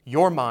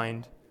your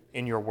mind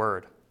in your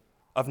word,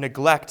 of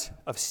neglect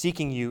of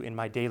seeking you in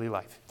my daily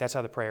life. That's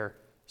how the prayer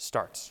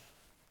starts.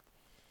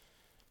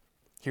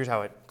 Here's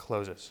how it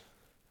closes.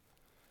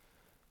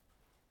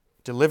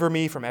 Deliver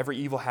me from every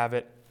evil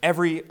habit,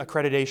 every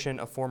accreditation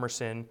of former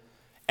sin,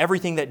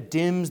 everything that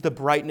dims the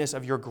brightness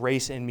of your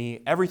grace in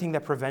me, everything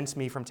that prevents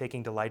me from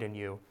taking delight in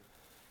you.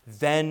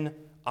 Then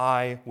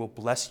I will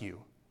bless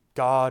you,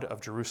 God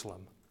of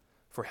Jerusalem,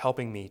 for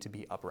helping me to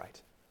be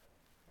upright.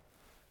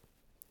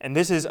 And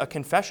this is a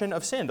confession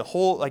of sin. The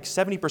whole,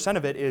 70%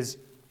 of it is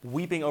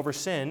weeping over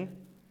sin,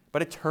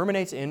 but it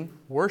terminates in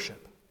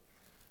worship.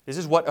 This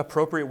is what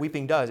appropriate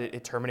weeping does.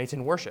 It terminates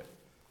in worship.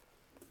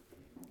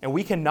 And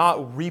we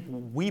cannot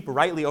weep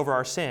rightly over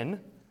our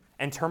sin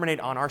and terminate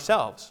on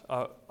ourselves.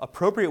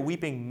 Appropriate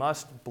weeping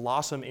must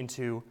blossom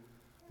into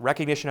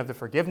recognition of the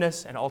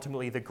forgiveness and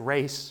ultimately the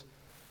grace,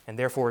 and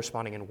therefore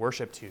responding in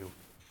worship to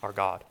our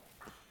God.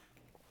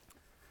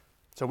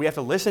 So we have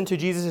to listen to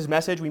Jesus'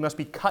 message. We must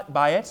be cut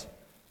by it,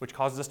 which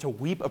causes us to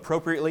weep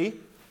appropriately.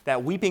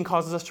 That weeping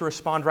causes us to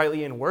respond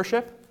rightly in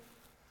worship.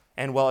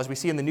 And well, as we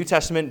see in the New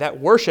Testament, that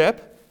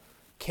worship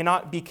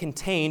cannot be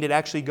contained. It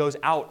actually goes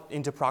out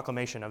into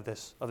proclamation of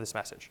this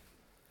message.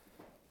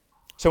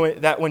 So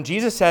that when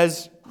Jesus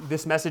says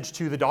this message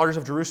to the daughters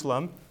of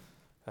Jerusalem,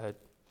 you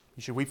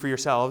should weep for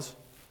yourselves,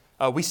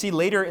 we see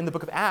later in the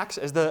book of Acts,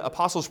 as the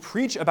apostles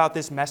preach about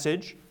this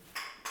message,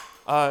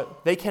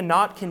 they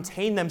cannot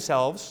contain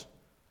themselves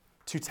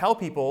to tell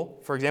people,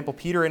 for example,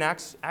 Peter in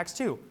Acts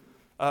 2,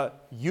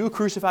 you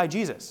crucified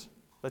Jesus.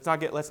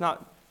 Let's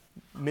not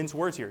mince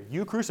words here.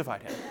 You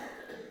crucified him.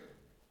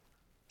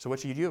 So what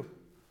should you do?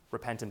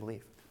 Repent and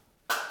believe.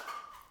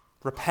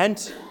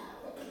 Repent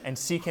and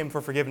seek him for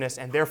forgiveness.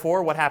 And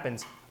therefore, what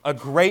happens? A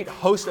great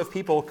host of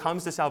people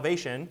comes to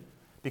salvation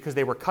because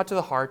they were cut to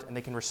the heart and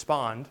they can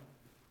respond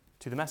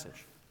to the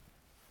message.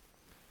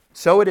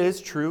 So it is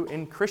true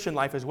in Christian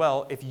life as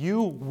well. If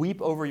you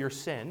weep over your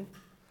sin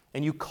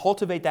and you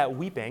cultivate that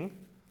weeping,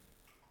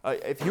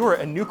 if you are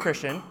a new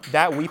Christian,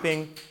 that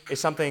weeping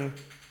is something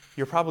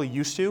you're probably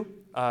used to,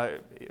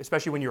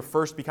 especially when you're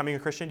first becoming a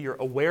Christian. You're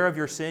aware of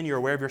your sin, you're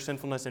aware of your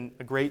sinfulness in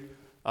a great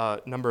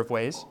number of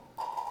ways.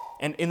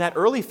 And in that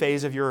early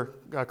phase of your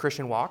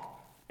Christian walk,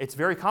 it's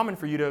very common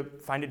for you to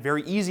find it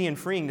very easy and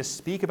freeing to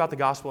speak about the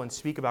gospel and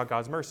speak about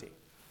God's mercy.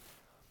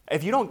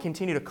 If you don't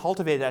continue to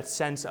cultivate that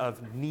sense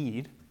of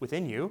need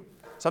within you,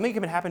 something that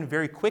can happen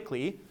very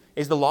quickly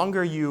is the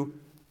longer you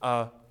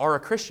are a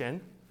Christian,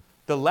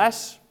 the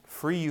less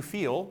free you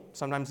feel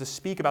sometimes to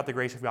speak about the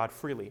grace of God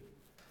freely.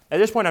 At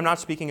this point, I'm not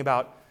speaking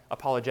about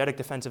apologetic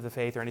defense of the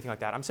faith or anything like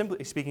that. I'm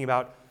simply speaking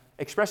about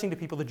expressing to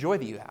people the joy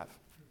that you have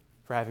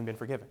for having been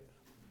forgiven.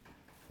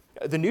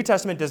 The New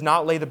Testament does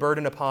not lay the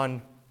burden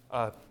upon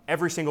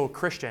every single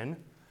Christian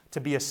to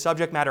be a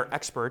subject matter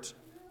expert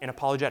in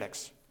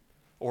apologetics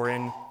or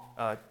in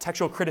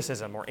textual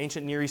criticism or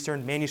ancient Near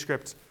Eastern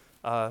manuscripts,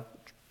 how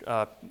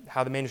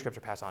the manuscripts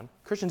are passed on.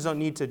 Christians don't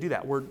need to do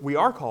that. We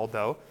are called,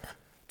 though,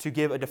 to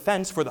give a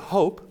defense for the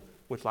hope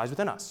which lies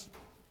within us.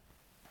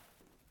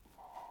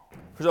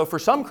 So for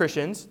some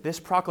Christians, this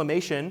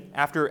proclamation,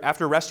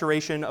 after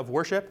restoration of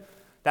worship,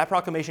 that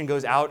proclamation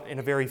goes out in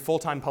a very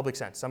full-time public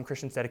sense. Some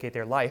Christians dedicate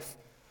their life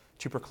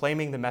to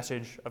proclaiming the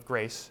message of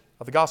grace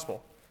of the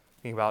gospel.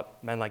 Thinking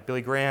about men like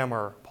Billy Graham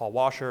or Paul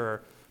Washer,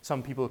 or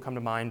some people who come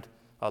to mind.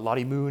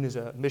 Lottie Moon is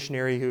a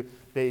missionary who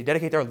they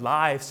dedicate their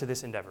lives to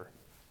this endeavor.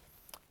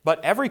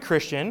 But every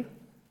Christian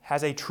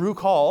has a true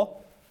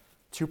call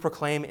to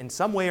proclaim in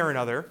some way or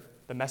another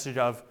the message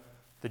of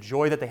the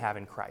joy that they have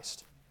in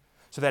Christ.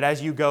 So that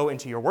as you go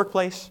into your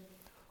workplace,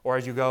 or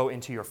as you go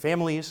into your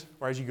families,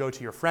 or as you go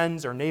to your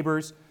friends or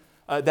neighbors,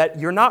 that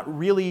you're not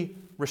really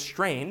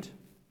restrained.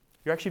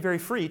 You're actually very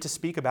free to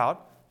speak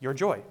about your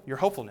joy, your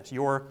hopefulness,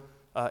 your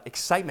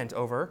excitement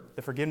over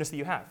the forgiveness that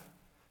you have.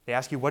 They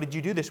ask you, what did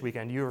you do this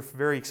weekend? You're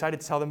very excited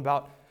to tell them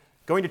about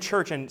going to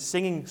church and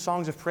singing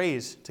songs of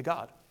praise to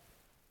God.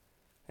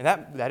 And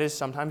that is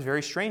sometimes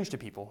very strange to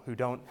people who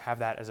don't have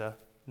that as a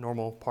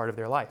normal part of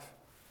their life.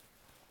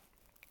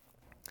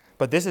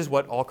 But this is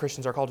what all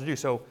Christians are called to do.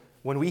 So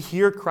when we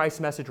hear Christ's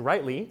message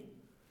rightly,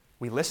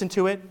 we listen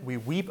to it, we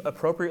weep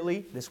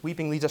appropriately. This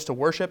weeping leads us to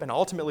worship, and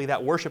ultimately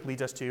that worship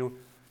leads us to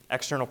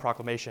external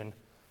proclamation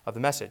of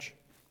the message.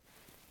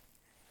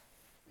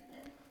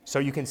 So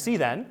you can see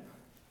then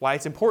why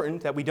it's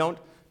important that we don't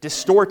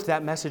distort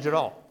that message at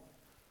all.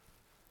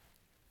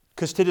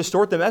 Because to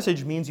distort the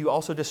message means you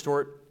also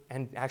distort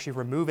and actually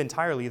remove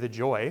entirely the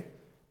joy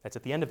that's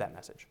at the end of that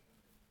message.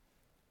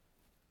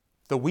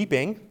 The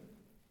weeping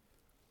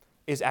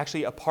is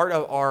actually a part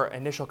of our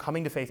initial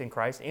coming to faith in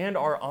Christ and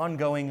our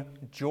ongoing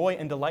joy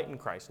and delight in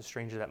Christ, as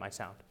strange as that might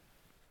sound.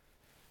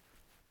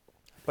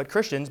 But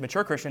Christians,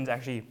 mature Christians,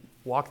 actually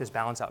walk this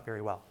balance out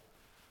very well.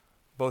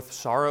 Both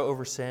sorrow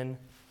over sin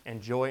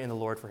and joy in the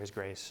Lord for his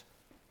grace.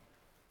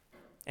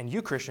 And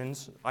you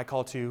Christians, I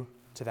call to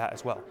that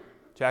as well,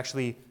 to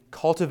actually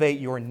cultivate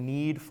your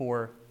need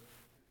for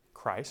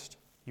Christ,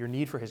 your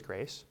need for his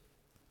grace,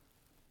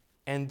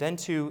 and then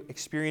to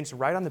experience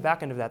right on the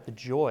back end of that the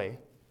joy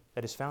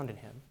that is found in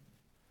him,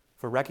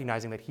 for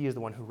recognizing that he is the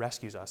one who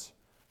rescues us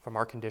from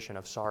our condition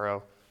of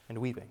sorrow and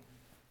weeping.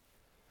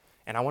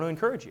 And I want to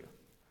encourage you,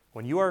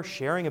 when you are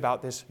sharing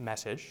about this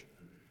message,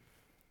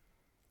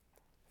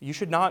 you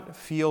should not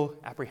feel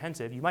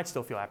apprehensive. You might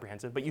still feel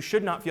apprehensive, but you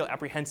should not feel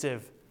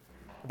apprehensive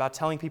about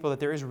telling people that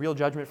there is real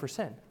judgment for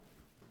sin.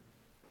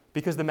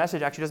 Because the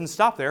message actually doesn't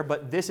stop there,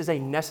 but this is a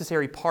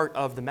necessary part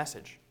of the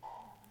message.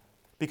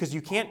 Because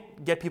you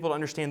can't get people to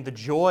understand the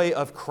joy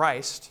of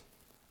Christ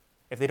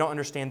if they don't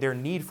understand their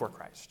need for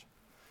Christ.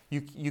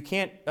 You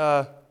can't,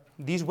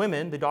 these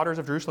women, the daughters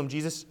of Jerusalem,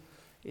 Jesus,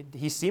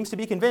 he seems to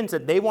be convinced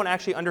that they won't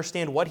actually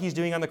understand what he's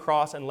doing on the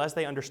cross unless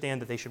they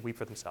understand that they should weep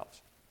for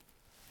themselves.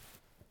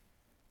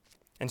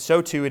 And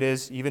so too it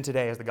is even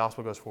today as the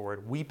gospel goes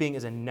forward. Weeping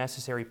is a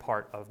necessary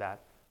part of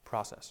that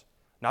process.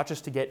 Not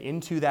just to get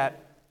into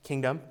that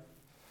kingdom,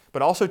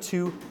 but also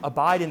to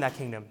abide in that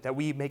kingdom, that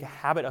we make a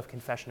habit of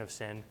confession of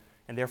sin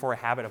and therefore a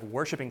habit of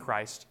worshiping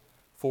Christ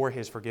for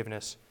his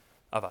forgiveness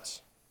of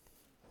us.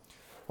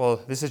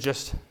 Well, this is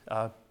just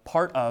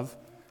part of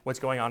what's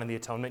going on in the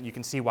atonement. You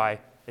can see why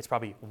it's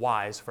probably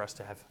wise for us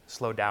to have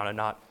slowed down and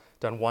not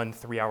done 1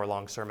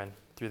 3-hour-long sermon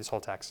through this whole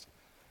text.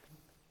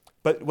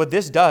 But what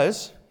this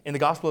does in the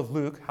Gospel of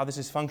Luke, how this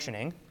is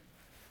functioning,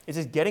 is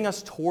it's getting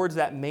us towards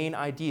that main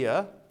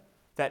idea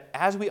that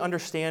as we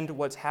understand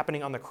what's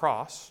happening on the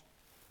cross,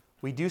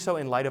 we do so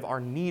in light of our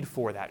need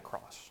for that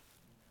cross.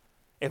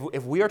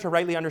 If we are to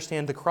rightly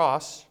understand the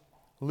cross,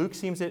 Luke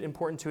seems it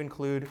important to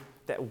include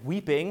that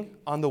weeping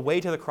on the way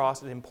to the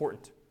cross is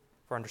important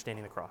for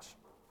understanding the cross.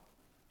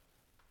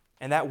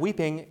 And that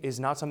weeping is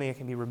not something that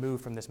can be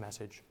removed from this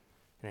message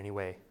in any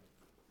way.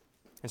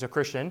 And so,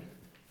 Christian,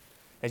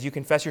 as you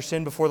confess your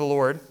sin before the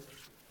Lord,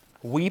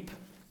 weep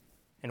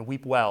and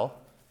weep well.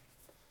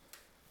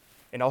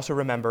 And also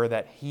remember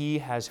that he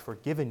has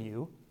forgiven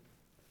you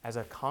as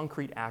a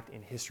concrete act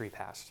in history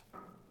past.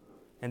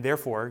 And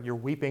therefore, your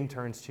weeping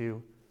turns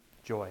to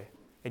joy,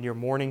 and your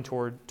mourning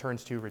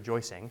turns to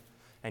rejoicing,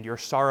 and your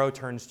sorrow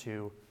turns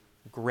to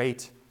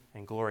great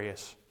and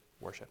glorious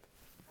worship.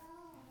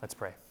 Let's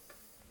pray.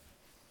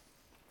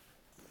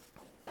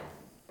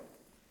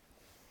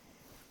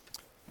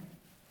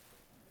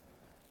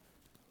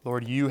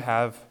 Lord, you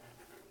have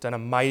done a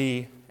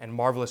mighty and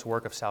marvelous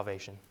work of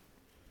salvation.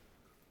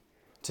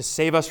 To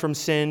save us from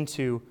sin,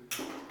 to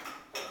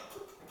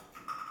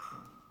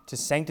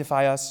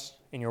sanctify us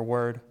in your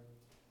word.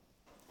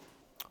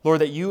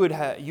 Lord, that you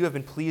have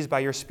been pleased by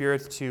your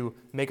Spirit to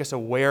make us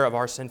aware of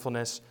our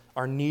sinfulness,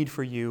 our need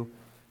for you.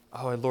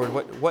 Oh, Lord,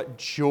 what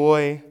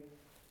joy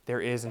there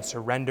is in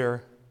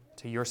surrender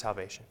to your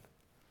salvation.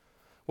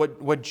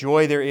 What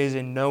joy there is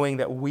in knowing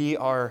that we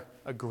are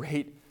a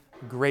great,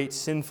 great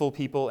sinful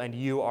people and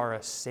you are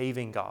a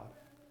saving God.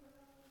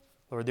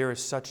 Lord, there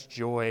is such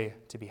joy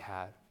to be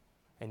had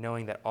in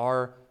knowing that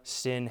our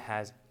sin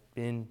has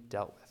been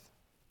dealt with.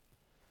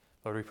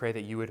 Lord, we pray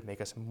that you would make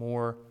us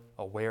more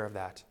aware of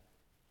that.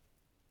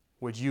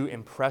 Would you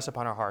impress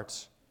upon our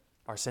hearts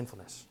our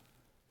sinfulness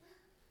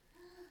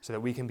so that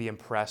we can be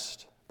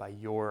impressed by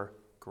your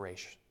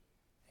grace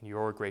and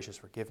your gracious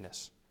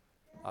forgiveness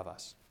of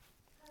us.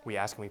 We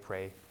ask and we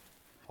pray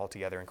all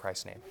together in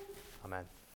Christ's name. Amen.